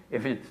energy?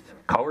 If it's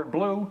colored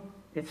blue,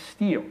 it's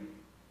steel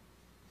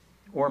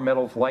or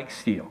metals like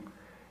steel.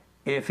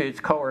 If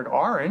it's colored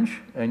orange,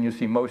 and you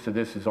see most of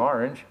this is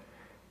orange,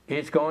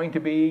 it's going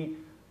to be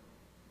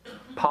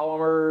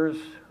polymers,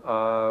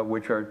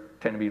 which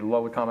tend to be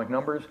low atomic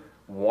numbers,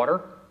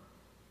 water.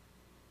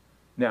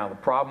 Now, the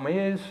problem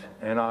is,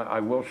 and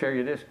I will share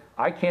you this,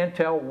 I can't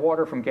tell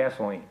water from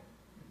gasoline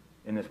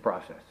in this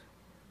process.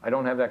 I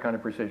don't have that kind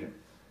of precision.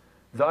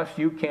 Thus,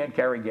 you can't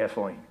carry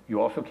gasoline.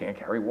 You also can't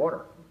carry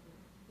water.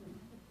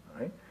 All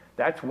right?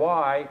 That's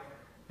why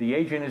the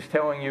agent is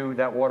telling you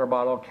that water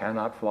bottle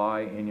cannot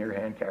fly in your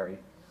hand carry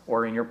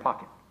or in your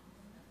pocket.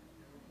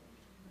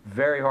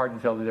 Very hard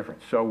to tell the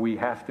difference. So we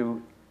have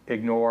to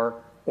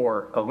ignore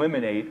or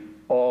eliminate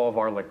all of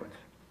our liquids.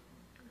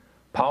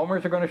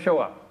 Polymers are going to show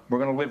up. We're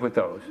going to live with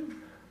those.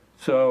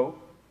 So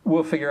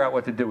we'll figure out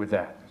what to do with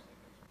that.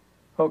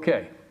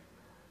 Okay.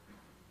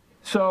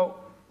 So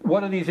what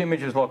do these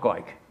images look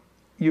like?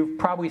 You've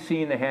probably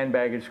seen the hand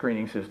baggage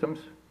screening systems.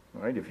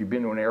 Right? If you've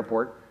been to an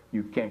airport,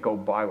 you can't go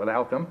by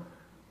without them.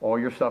 All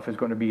your stuff is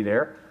going to be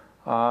there.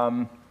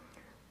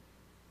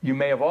 You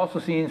may have also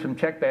seen some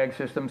check bag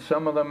systems.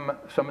 Some of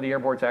the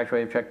airports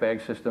actually have check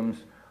bag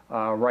systems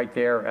right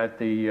there at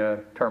the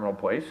terminal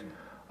place.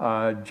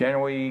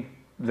 Generally,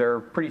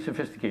 they're pretty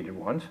sophisticated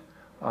ones.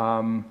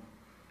 The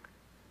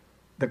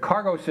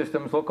cargo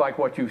systems look like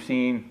what you've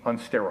seen on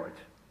steroids.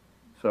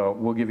 So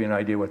we'll give you an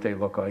idea what they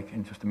look like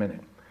in just a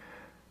minute.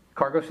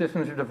 Cargo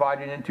systems are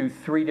divided into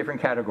 3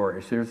 different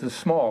categories. There's the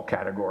small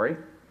category,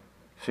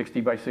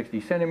 60 by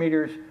 60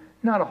 centimeters,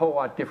 not a whole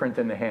lot different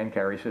than the hand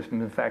carry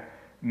systems. In fact,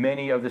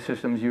 many of the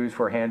systems used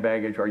for hand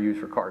baggage are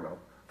used for cargo,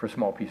 for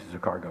small pieces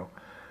of cargo.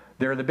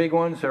 There are the big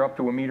ones. They're up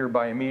to 1 meter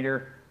by 1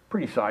 meter,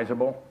 pretty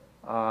sizable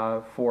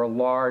for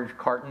large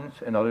cartons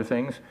and other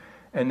things.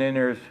 And then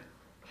there's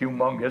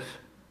humongous,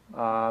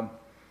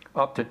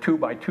 up to 2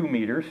 by 2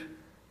 meters.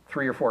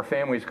 3 or 4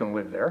 families can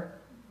live there.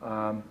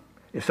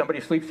 If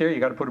somebody sleeps there, you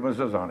got to put a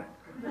mezuzah on it.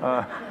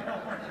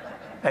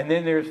 And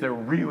then there's the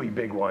really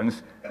big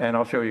ones, and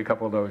I'll show you a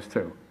couple of those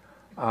too.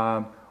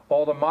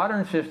 All the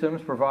modern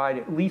systems provide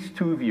at least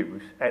 2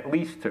 views, at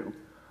least 2,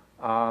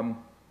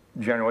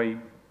 generally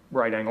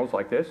right angles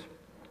like this.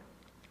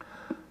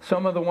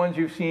 Some of the ones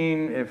you've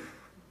seen, if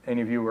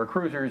any of you are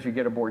cruisers, you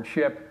get aboard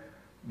ship,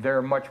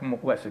 they're much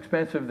less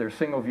expensive. They're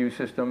single view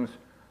systems.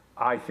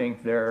 I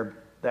think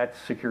that's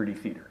security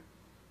theater.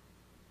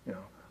 You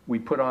know, we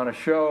put on a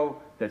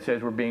show that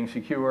says we're being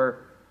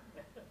secure.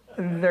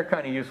 They're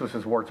kind of useless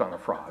as warts on a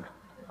frog.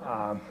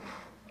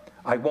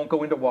 I won't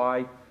go into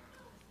why,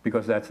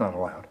 because that's not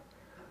allowed.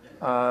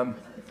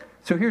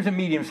 So here's a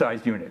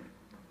medium-sized unit.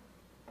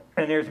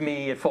 And there's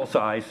me at full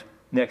size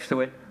next to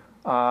it.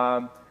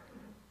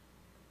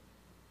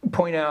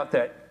 Point out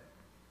that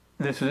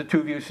this is a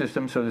 2-view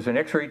system, so there's an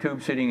X-ray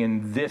tube sitting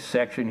in this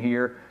section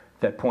here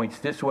that points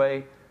this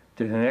way.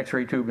 There's an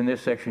X-ray tube in this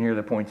section here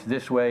that points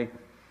this way.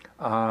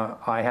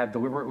 I have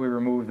deliberately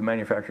removed the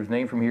manufacturer's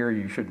name from here.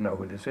 You should know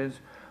who this is.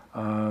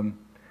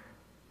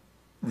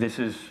 This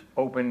is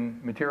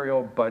open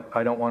material, but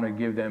I don't want to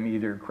give them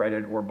either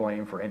credit or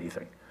blame for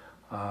anything.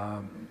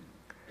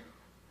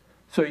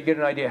 So you get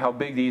an idea how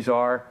big these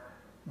are.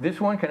 This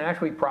one can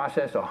actually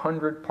process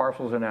 100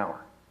 parcels an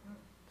hour.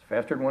 It's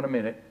faster than 1 a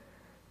minute.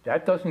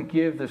 That doesn't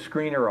give the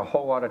screener a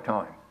whole lot of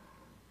time.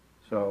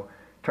 So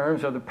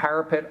terms of the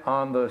parapet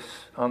on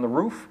the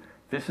roof,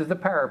 this is the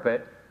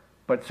parapet,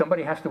 but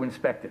somebody has to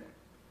inspect it.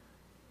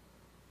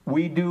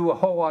 We do a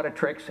whole lot of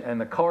tricks, and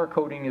the color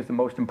coding is the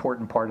most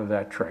important part of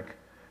that trick,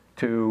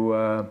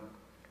 to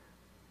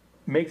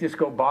make this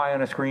go by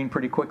on a screen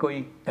pretty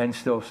quickly and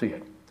still see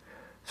it.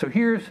 So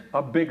here's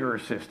a bigger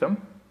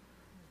system,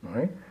 all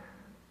right?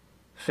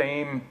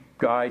 Same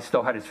guy,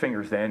 still had his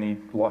fingers then, he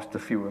lost a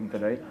few of them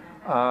today.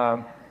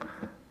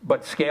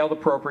 But scaled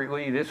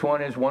appropriately. This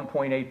one is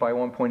 1.8 by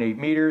 1.8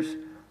 meters.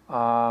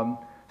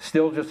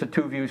 Still just a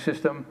 2-view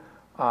system.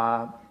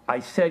 I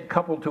said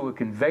coupled to a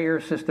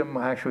conveyor system.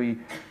 Actually,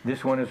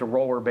 this one is a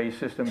roller-based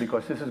system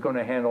because this is going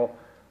to handle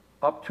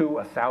up to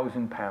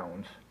 1,000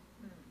 pounds.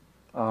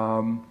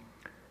 So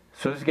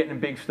this is getting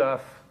big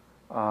stuff.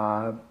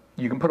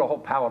 You can put a whole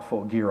pallet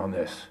full of gear on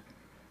this.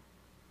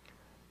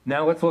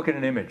 Now let's look at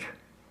an image.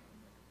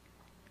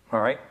 All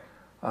right.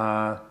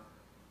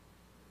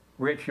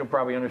 Rich, you'll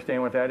probably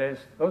understand what that is.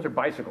 Those are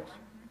bicycles.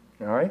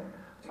 All right.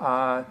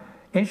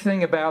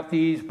 Interesting about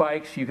these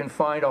bikes, you can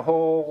find a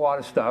whole lot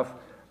of stuff.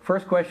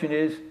 First question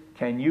is,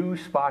 can you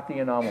spot the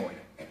anomaly?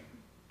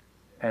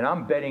 And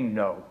I'm betting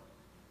no.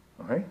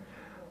 All right.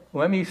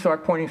 Let me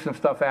start pointing some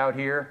stuff out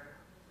here.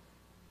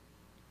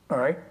 All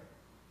right.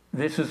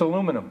 This is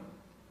aluminum.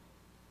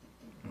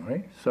 All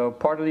right. So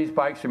part of these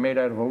bikes are made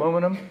out of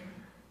aluminum.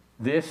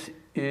 This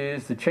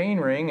is the chain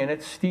ring, and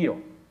it's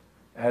steel,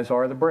 as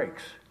are the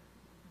brakes.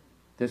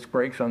 Disc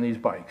brakes on these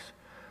bikes.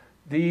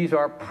 These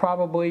are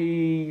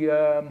probably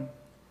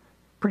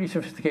pretty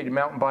sophisticated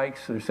mountain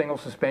bikes. There's single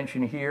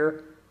suspension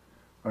here.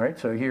 All right,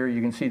 so here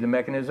you can see the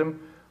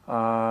mechanism,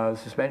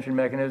 suspension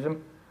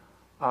mechanism.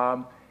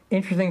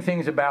 Interesting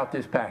things about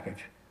this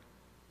package.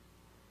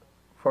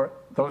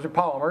 Those are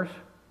polymers.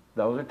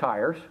 Those are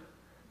tires.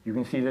 You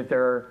can see that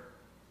they're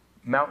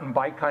mountain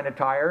bike kind of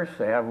tires.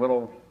 They have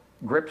little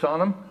grips on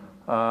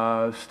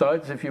them,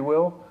 studs, if you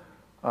will.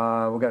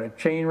 We've got a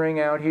chain ring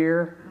out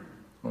here.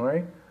 All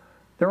right,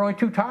 there are only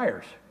 2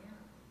 tires.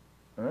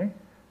 All right,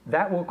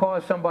 that will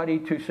cause somebody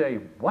to say,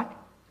 "What?"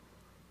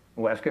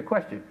 We'll ask a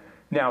question.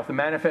 Now, if the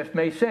manifest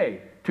may say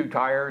 2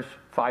 tires,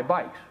 5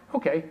 bikes,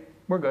 okay,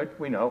 we're good.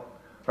 We know,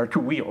 or 2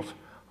 wheels.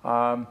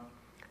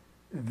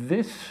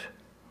 This,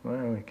 well,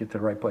 let me get to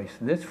the right place.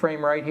 This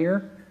frame right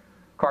here,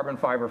 carbon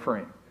fiber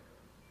frame.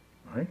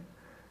 All right,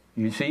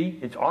 you see,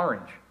 it's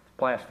orange, it's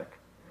plastic.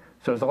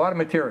 So there's a lot of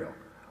material.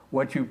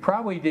 What you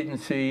probably didn't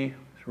see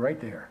is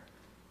right there.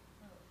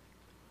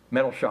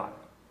 Metal shot.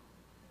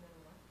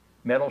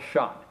 Metal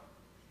shot.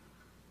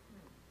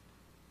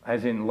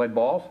 As in lead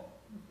balls?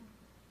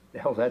 The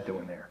hell's that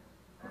doing there?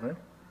 Right?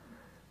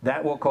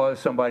 That will cause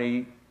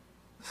somebody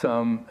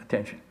some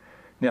attention.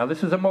 Now,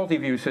 this is a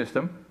multi-view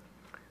system.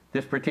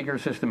 This particular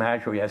system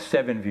actually has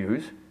 7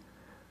 views.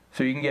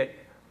 So you can get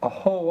a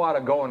whole lot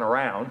of going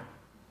around.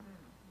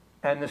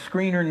 And the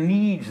screener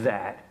needs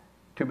that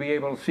to be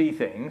able to see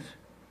things.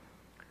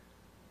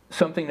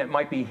 Something that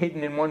might be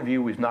hidden in one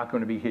view is not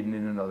going to be hidden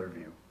in another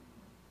view.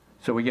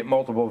 So we get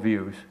multiple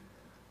views.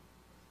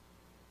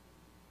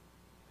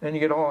 And you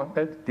get all,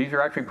 these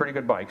are actually pretty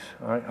good bikes.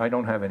 I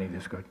don't have any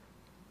this good.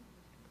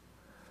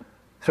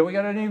 So we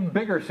got an even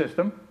bigger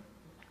system.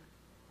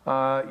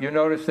 You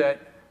notice that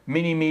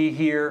Mini-Me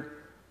here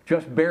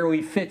just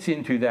barely fits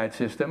into that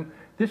system.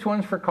 This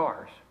one's for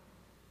cars.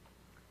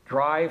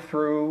 Drive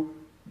through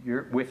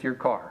with your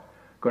car.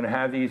 Going to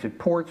have these at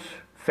ports,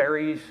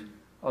 ferries,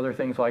 other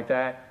things like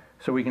that,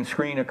 so we can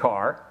screen a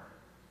car.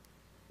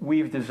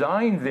 We've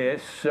designed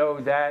this so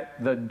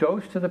that the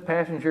dose to the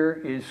passenger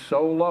is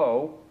so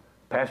low,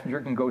 passenger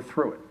can go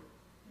through it.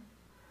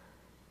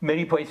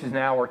 Many places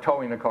now are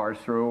towing the cars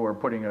through or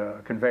putting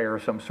a conveyor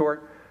of some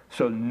sort,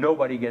 so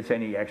nobody gets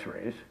any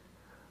x-rays.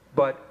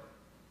 But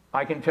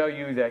I can tell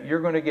you that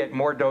you're going to get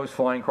more dose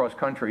flying cross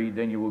country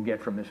than you will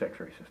get from this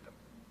x-ray system.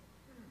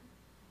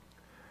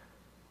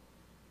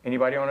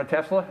 Anybody own a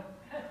Tesla?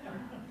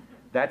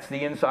 That's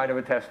the inside of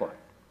a Tesla.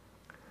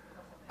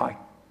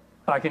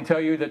 I can tell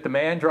you that the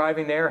man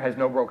driving there has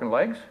no broken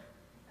legs.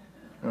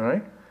 All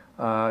right.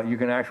 You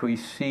can actually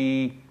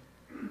see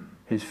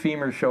his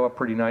femurs show up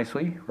pretty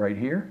nicely right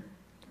here.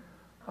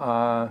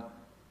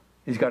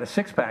 He's got a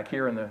 6-pack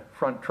here in the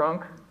front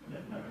trunk.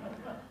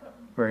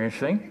 Very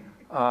interesting.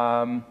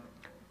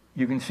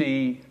 You can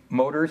see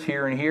motors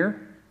here and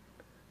here.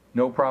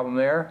 No problem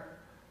there.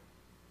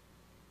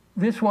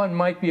 This one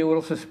might be a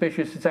little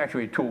suspicious. It's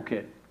actually a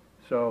toolkit.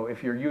 So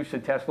if you're used to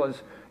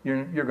Teslas,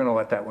 you're going to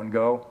let that one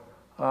go.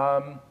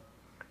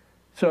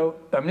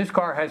 This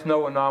car has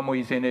no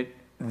anomalies in it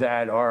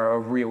that are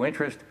of real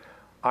interest.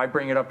 I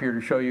bring it up here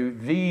to show you.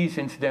 These,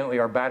 incidentally,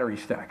 are battery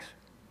stacks.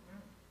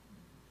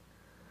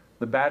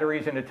 The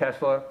batteries in a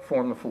Tesla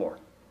form the floor.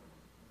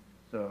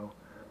 So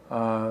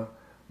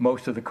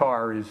most of the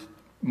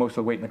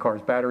weight in the car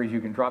is batteries.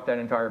 You can drop that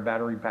entire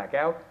battery pack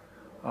out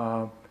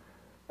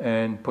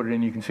and put it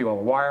in. You can see all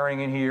the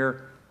wiring in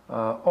here.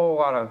 A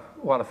lot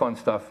of fun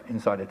stuff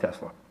inside a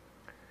Tesla.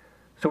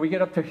 So we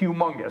get up to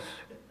humongous.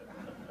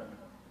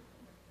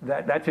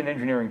 That's an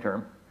engineering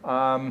term.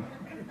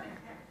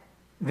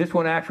 This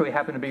one actually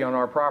happened to be on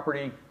our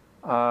property.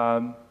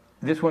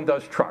 This one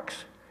does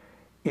trucks.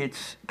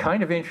 It's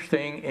kind of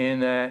interesting in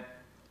that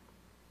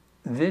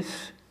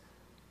this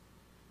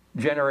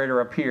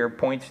generator up here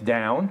points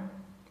down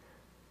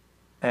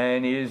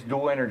and is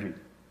dual energy.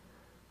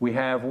 We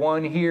have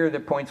one here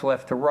that points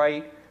left to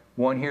right,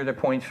 one here that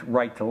points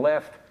right to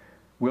left.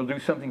 We'll do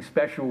something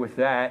special with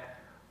that.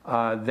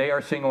 They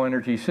are single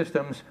energy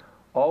systems.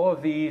 All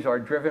of these are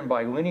driven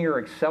by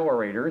linear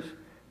accelerators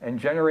and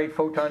generate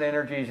photon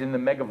energies in the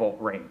megavolt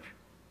range.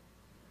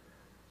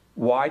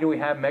 Why do we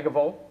have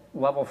megavolt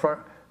level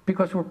front?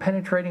 Because we're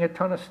penetrating a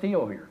ton of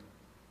steel here.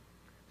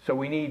 So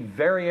we need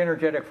very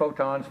energetic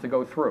photons to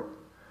go through.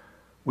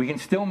 We can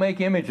still make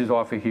images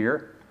off of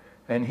here,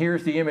 and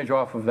here's the image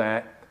off of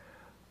that.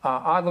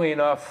 Oddly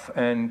enough,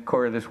 and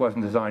Cora, this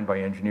wasn't designed by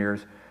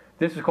engineers,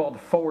 this is called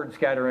forward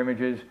scatter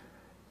images.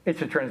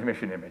 It's a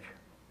transmission image.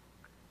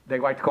 They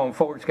like to call them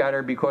forward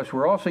scatter because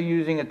we're also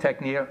using a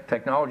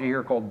technology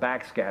here called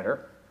backscatter.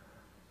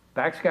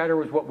 Backscatter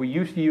was what we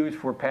used to use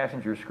for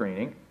passenger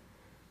screening.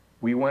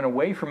 We went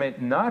away from it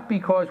not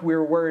because we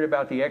were worried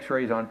about the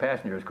X-rays on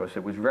passengers, because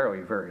it was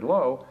very, very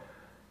low.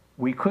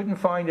 We couldn't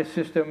find a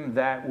system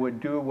that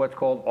would do what's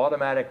called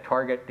automatic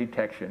target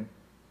detection,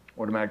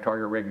 automatic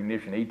target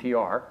recognition,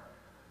 ATR.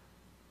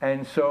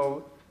 And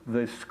so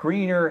the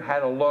screener had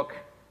to look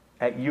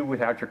at you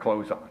without your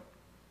clothes on.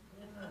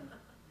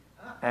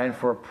 And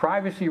for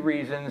privacy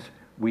reasons,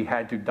 we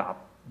had to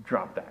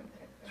drop that.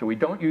 So we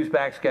don't use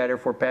backscatter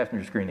for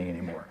passenger screening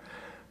anymore.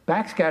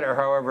 Backscatter,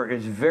 however,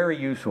 is very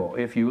useful.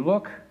 If you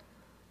look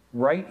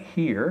right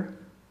here,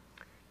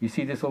 you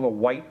see this little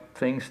white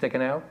thing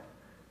sticking out?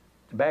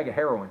 It's a bag of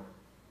heroin.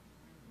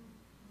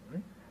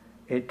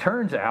 It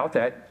turns out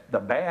that the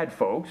bad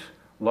folks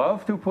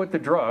love to put the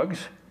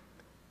drugs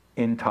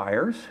in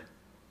tires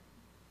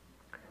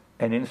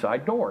and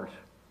inside doors.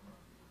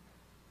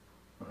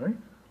 All right?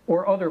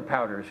 Or other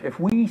powders. If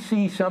we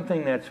see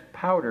something that's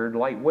powdered,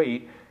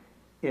 lightweight,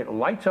 it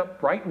lights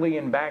up brightly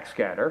in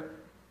backscatter.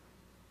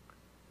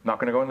 Not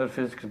going to go into the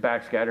physics of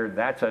backscatter.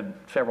 That's a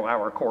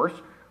several-hour course.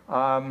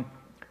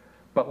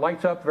 But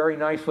lights up very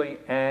nicely,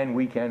 and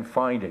we can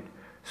find it.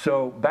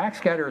 So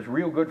backscatter is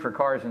real good for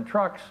cars and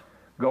trucks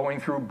going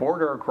through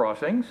border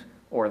crossings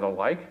or the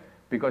like,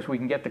 because we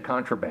can get the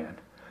contraband.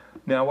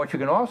 Now, what you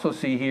can also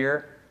see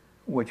here,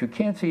 what you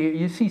can't see here,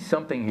 you see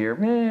something here,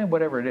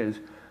 whatever it is.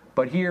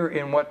 But here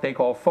in what they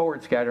call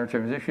forward scatter and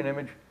transition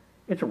image,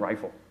 it's a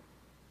rifle.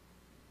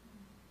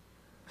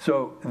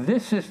 So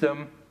this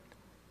system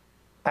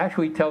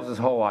actually tells us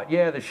a whole lot.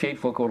 Yeah, the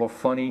shapes look a little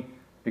funny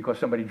because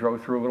somebody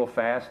drove through a little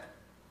fast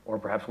or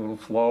perhaps a little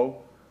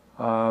slow.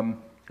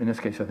 In this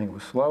case, I think it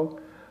was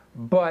slow.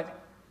 But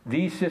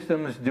these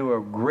systems do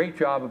a great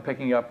job of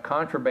picking up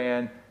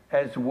contraband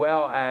as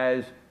well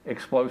as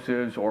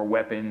explosives or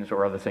weapons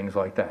or other things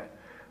like that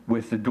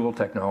with the dual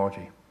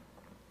technology.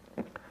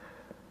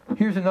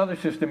 Here's another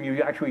system.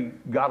 You actually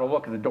got to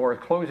look at the doors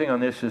closing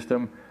on this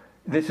system.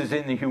 This is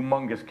in the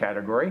humongous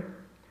category.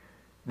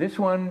 This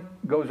one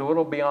goes a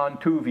little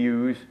beyond 2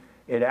 views.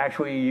 It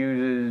actually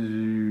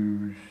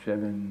uses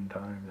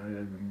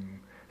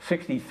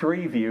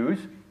 63 views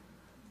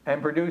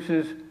and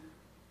produces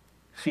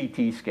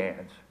CT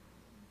scans.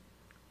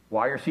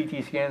 Why are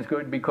CT scans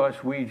good?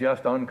 Because we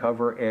just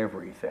uncover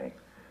everything.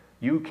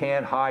 You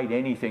can't hide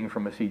anything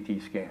from a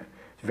CT scan.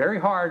 It's very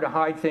hard to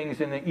hide things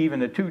in even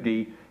the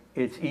 2D.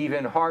 It's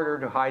even harder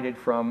to hide it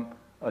from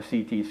a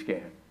CT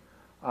scan.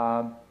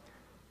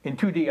 In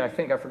 2D, I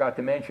think I forgot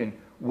to mention,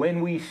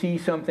 when we see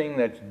something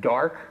that's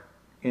dark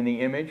in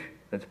the image,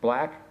 that's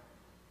black,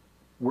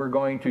 we're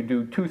going to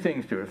do 2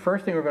 things to it. The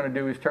first thing we're going to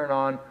do is turn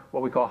on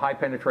what we call high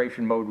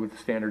penetration mode with the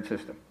standard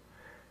system.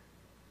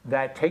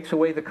 That takes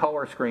away the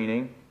color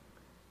screening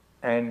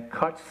and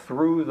cuts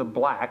through the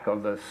black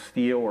of the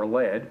steel or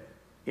lead,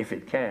 if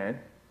it can,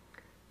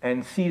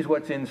 and sees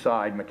what's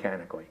inside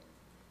mechanically.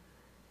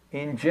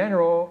 In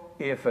general,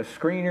 if a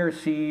screener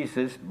sees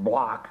this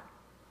block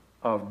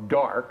of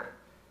dark,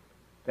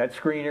 that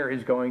screener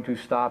is going to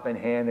stop and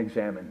hand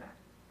examine that.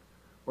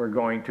 We're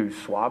going to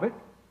swab it,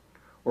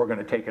 we're going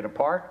to take it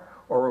apart,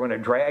 or we're going to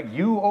drag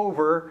you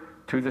over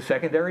to the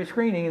secondary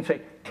screening and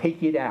say,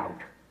 take it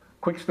out.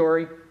 Quick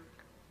story,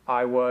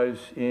 I was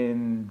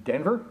in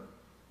Denver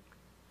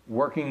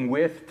working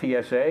with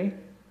TSA,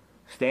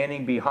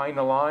 standing behind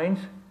the lines.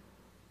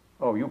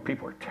 Oh, you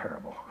people are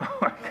terrible. Oh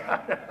my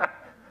God.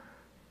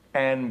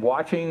 And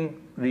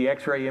watching the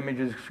X-ray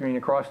images screen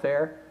across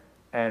there,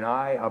 and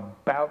I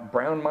about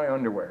browned my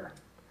underwear.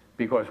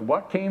 Because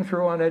what came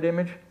through on that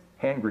image?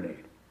 Hand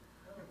grenade.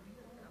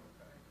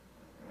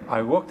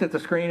 I looked at the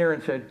screener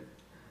and said,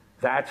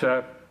 that's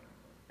a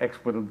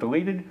expletive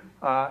deleted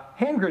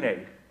hand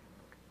grenade.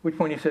 Which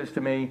point he says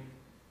to me,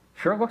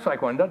 sure looks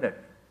like one, doesn't it?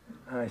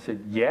 And I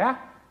said, yeah.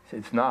 He said,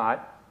 it's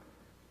not.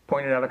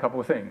 Pointed out a couple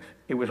of things.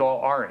 It was all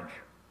orange.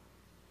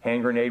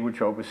 Hand grenade would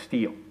show up as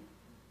steel.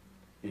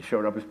 It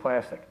showed up as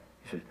plastic.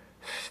 He said,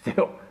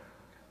 still,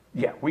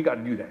 yeah, we got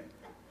to do that.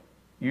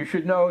 You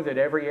should know that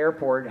every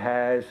airport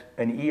has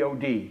an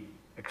EOD,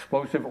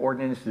 Explosive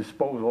Ordnance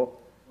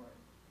Disposal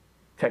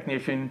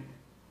technician,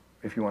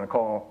 if you want to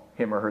call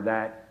him or her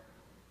that,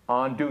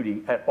 on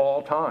duty at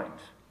all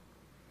times.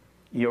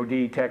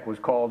 EOD tech was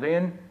called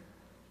in,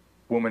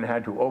 woman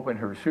had to open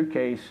her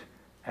suitcase,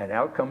 and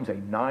out comes a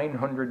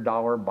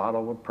 $900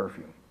 bottle of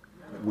perfume,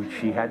 which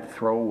she had to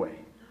throw away.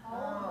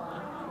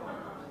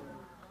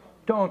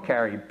 Don't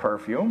carry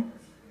perfume.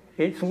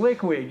 It's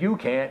liquid. You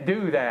can't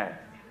do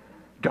that.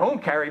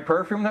 Don't carry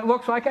perfume that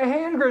looks like a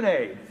hand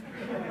grenade,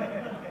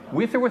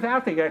 with or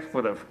without the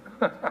expletive.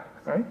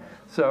 Right?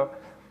 So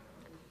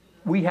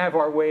we have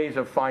our ways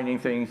of finding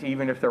things,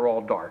 even if they're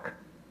all dark.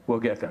 We'll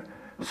get there.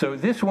 So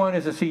this one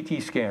is a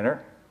CT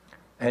scanner,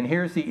 and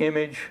here's the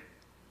image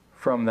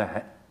from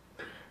that.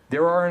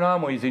 There are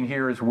anomalies in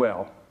here as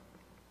well.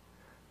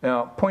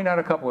 Now, point out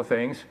a couple of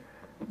things.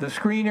 The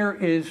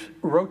screener is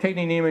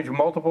rotating the image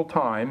multiple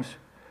times,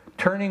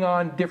 turning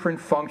on different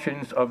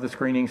functions of the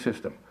screening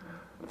system.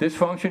 This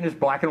function is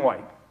black and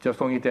white,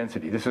 just looking at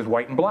density. This is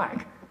white and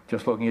black,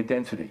 just looking at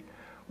density.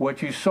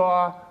 What you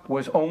saw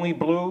was only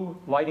blue,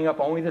 lighting up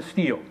only the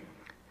steel.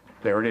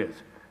 There it is.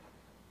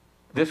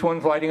 This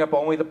one's lighting up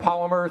only the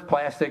polymers,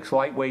 plastics,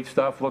 lightweight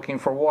stuff, looking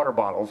for water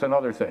bottles and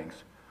other things.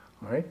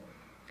 All right?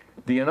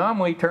 The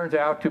anomaly turns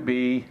out to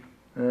be,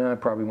 I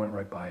probably went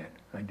right by it.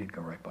 I did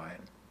go right by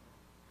it.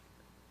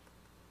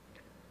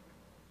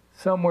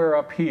 Somewhere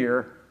up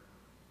here,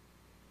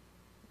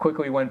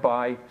 quickly went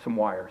by some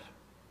wires.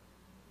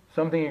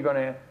 Something you're going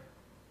to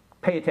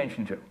pay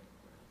attention to.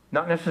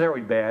 Not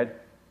necessarily bad,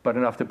 but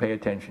enough to pay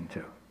attention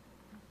to.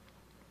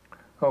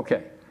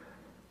 Okay,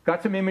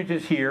 got some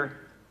images here.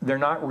 They're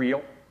not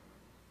real.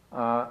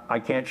 I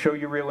can't show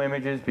you real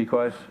images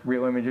because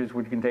real images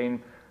would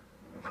contain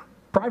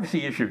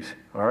privacy issues,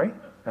 all right?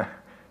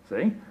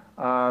 See?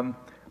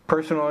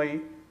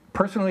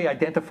 Personally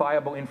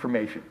identifiable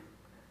information.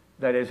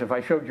 That is, if I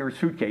showed your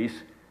suitcase,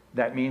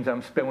 that means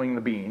I'm spilling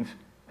the beans,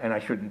 and I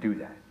shouldn't do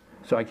that.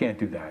 So I can't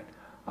do that.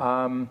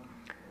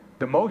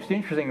 The most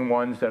interesting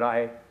ones that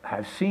I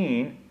have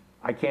seen,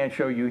 I can't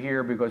show you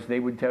here because they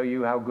would tell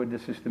you how good the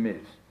system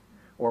is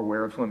or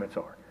where its limits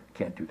are.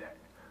 Can't do that.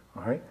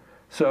 All right?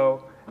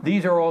 So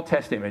these are all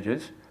test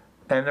images,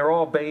 and they're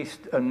all based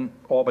on,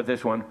 all but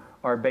this one,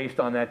 are based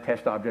on that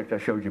test object I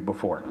showed you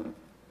before.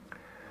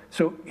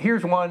 So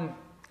here's one,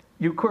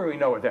 you clearly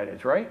know what that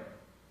is, right?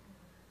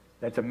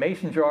 That's a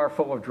mason jar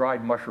full of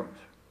dried mushrooms.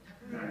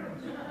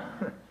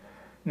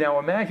 Now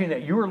imagine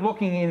that you're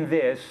looking in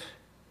this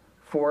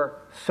for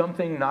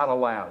something not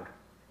allowed.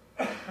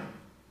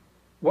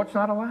 What's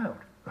not allowed?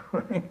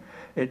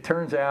 It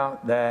turns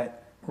out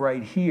that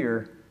right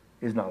here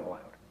is not allowed.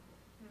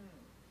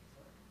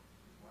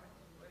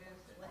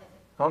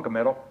 A hunk of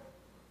metal.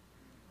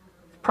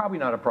 Probably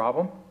not a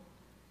problem,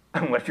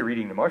 unless you're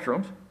eating the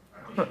mushrooms.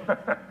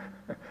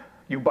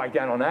 You bite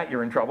down on that,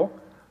 you're in trouble.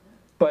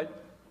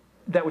 But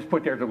that was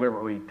put there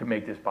deliberately to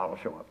make this bottle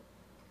show up.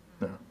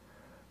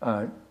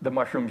 No. The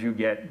mushrooms you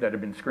get that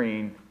have been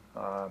screened,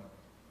 not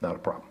a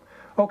problem.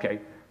 Okay,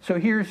 so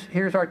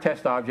here's our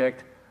test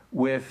object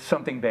with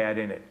something bad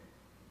in it.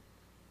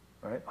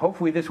 All right?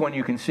 Hopefully this one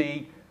you can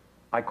see.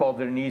 I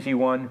called it an easy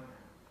one.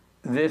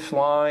 This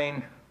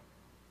line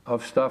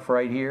of stuff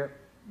right here,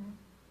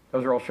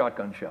 those are all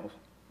shotgun shells.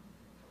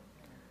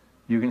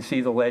 You can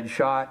see the lead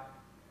shot.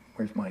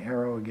 Where's my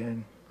arrow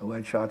again? The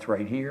lead shot's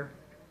right here.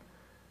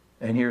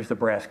 And here's the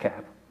brass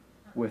cap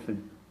with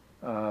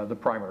the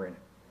primer in it.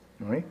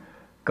 All right?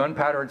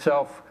 Gunpowder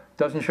itself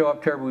doesn't show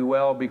up terribly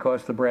well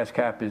because the brass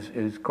cap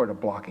is kind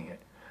of blocking it.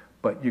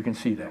 But you can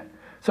see that.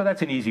 So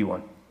that's an easy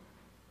one.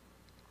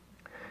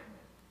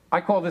 I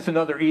call this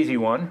another easy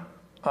one.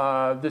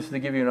 This is to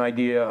give you an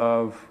idea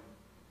of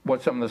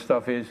what some of the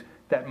stuff is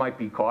that might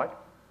be caught.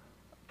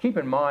 Keep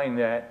in mind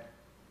that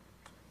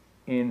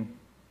in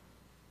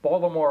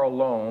Baltimore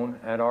alone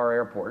at our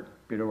airport,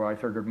 BWI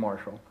Thurgood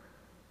Marshall,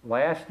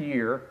 last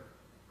year,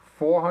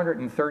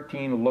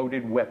 413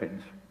 loaded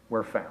weapons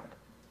were found.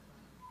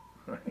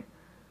 Right?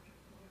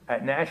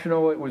 At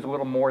National, it was a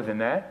little more than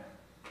that.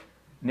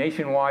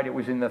 Nationwide, it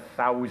was in the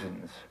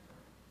thousands,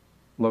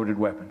 loaded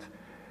weapons.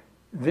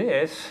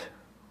 This,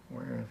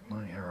 where's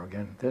my arrow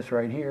again? This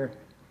right here,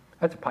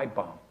 that's a pipe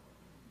bomb.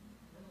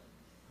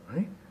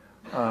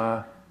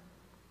 Right?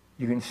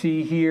 You can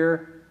see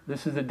here,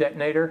 this is a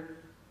detonator.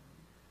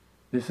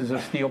 This is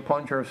a steel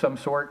plunger of some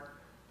sort.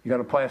 You got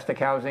a plastic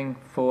housing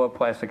full of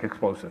plastic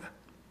explosive.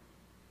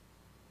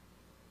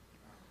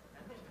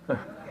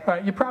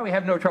 You probably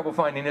have no trouble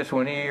finding this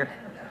one here,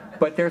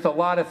 but there's a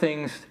lot of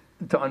things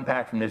to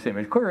unpack from this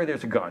image. Clearly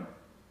there's a gun.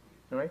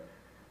 All right?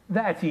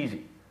 That's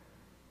easy.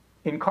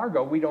 In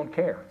cargo, we don't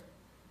care.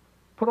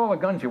 Put all the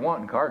guns you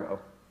want in cargo.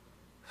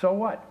 So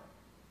what?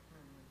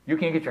 You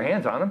can't get your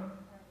hands on them.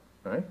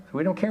 Right? So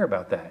we don't care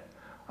about that.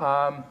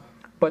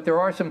 But there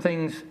are some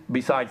things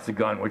besides the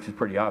gun, which is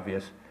pretty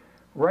obvious.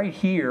 Right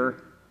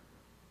here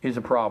is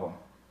a problem.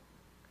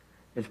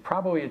 It's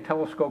probably a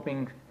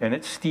telescoping, and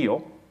it's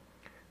steel,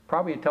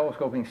 probably a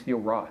telescoping steel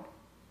rod.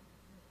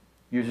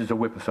 Uses a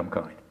whip of some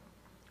kind.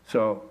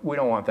 So we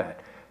don't want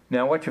that.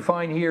 Now what you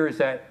find here is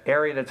that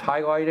area that's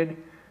highlighted,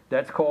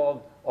 that's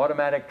called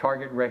automatic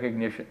target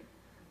recognition.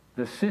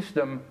 The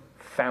system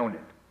found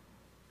it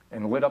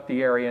and lit up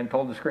the area and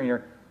told the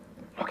screener,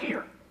 look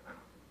here.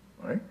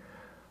 Right?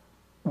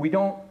 We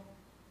don't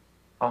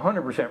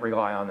 100%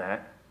 rely on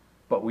that,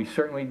 but we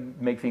certainly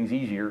make things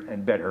easier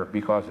and better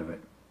because of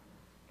it.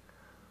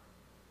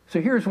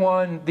 So here's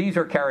one. These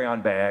are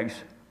carry-on bags.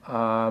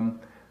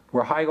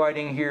 We're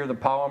highlighting here the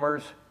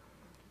polymers.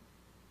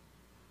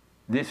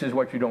 This is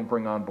what you don't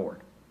bring on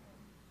board.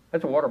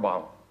 That's a water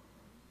bottle.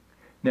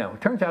 Now,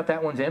 it turns out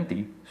that one's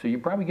empty, so you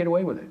probably get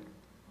away with it.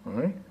 All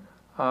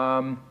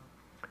right?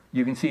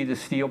 You can see the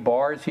steel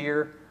bars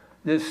here.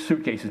 This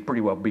suitcase is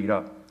pretty well beat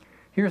up.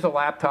 Here's a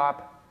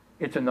laptop.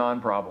 It's a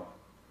non-problem.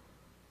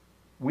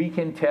 We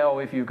can tell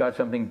if you've got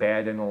something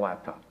bad in the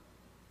laptop.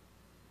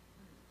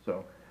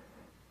 So,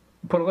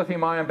 put a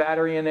lithium-ion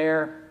battery in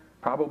there,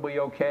 probably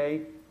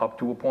okay, up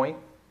to a point.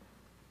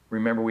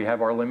 Remember, we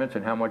have our limits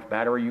on how much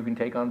battery you can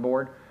take on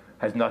board.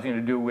 Has nothing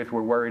to do with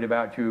we're worried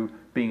about you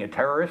being a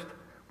terrorist.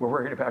 We're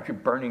worried about you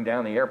burning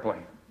down the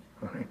airplane.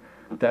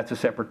 That's a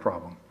separate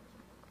problem.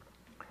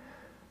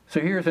 So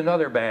here's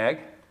another bag.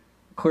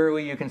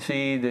 Clearly you can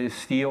see the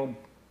steel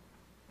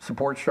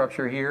support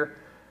structure here.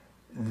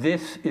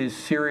 This is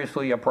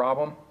seriously a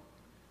problem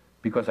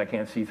because I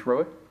can't see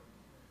through it.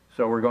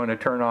 So we're going to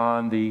turn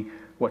on the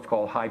what's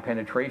called high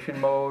penetration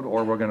mode,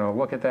 or we're going to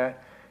look at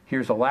that.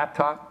 Here's a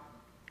laptop.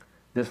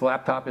 This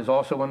laptop is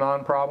also a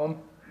non-problem.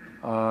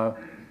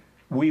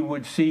 We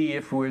would see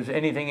if there was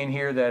anything in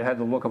here that had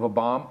the look of a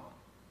bomb.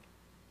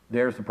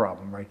 There's the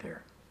problem right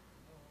there.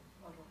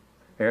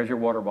 There's your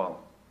water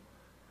bottle.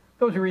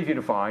 Those are easy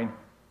to find.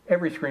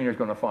 Every screener is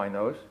going to find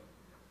those.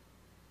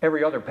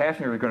 Every other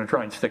passenger is going to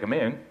try and stick them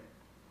in.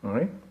 All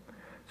right?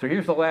 So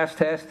here's the last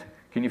test.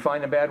 Can you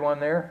find the bad one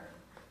there?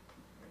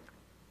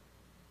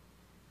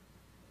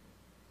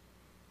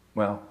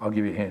 Well, I'll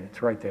give you a hint.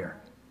 It's right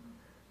there.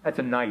 That's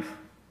a knife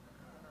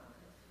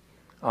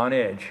on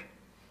edge.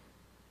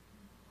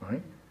 All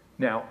right?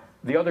 Now,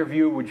 the other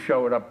view would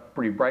show it up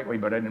pretty brightly,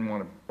 but I didn't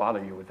want to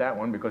bother you with that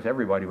one because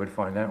everybody would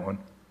find that one.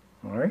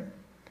 All right?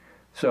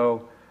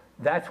 So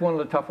that's one of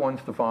the tough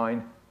ones to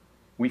find.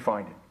 We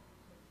find it.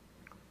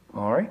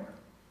 All right?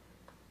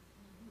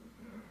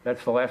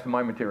 That's the last of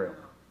my material.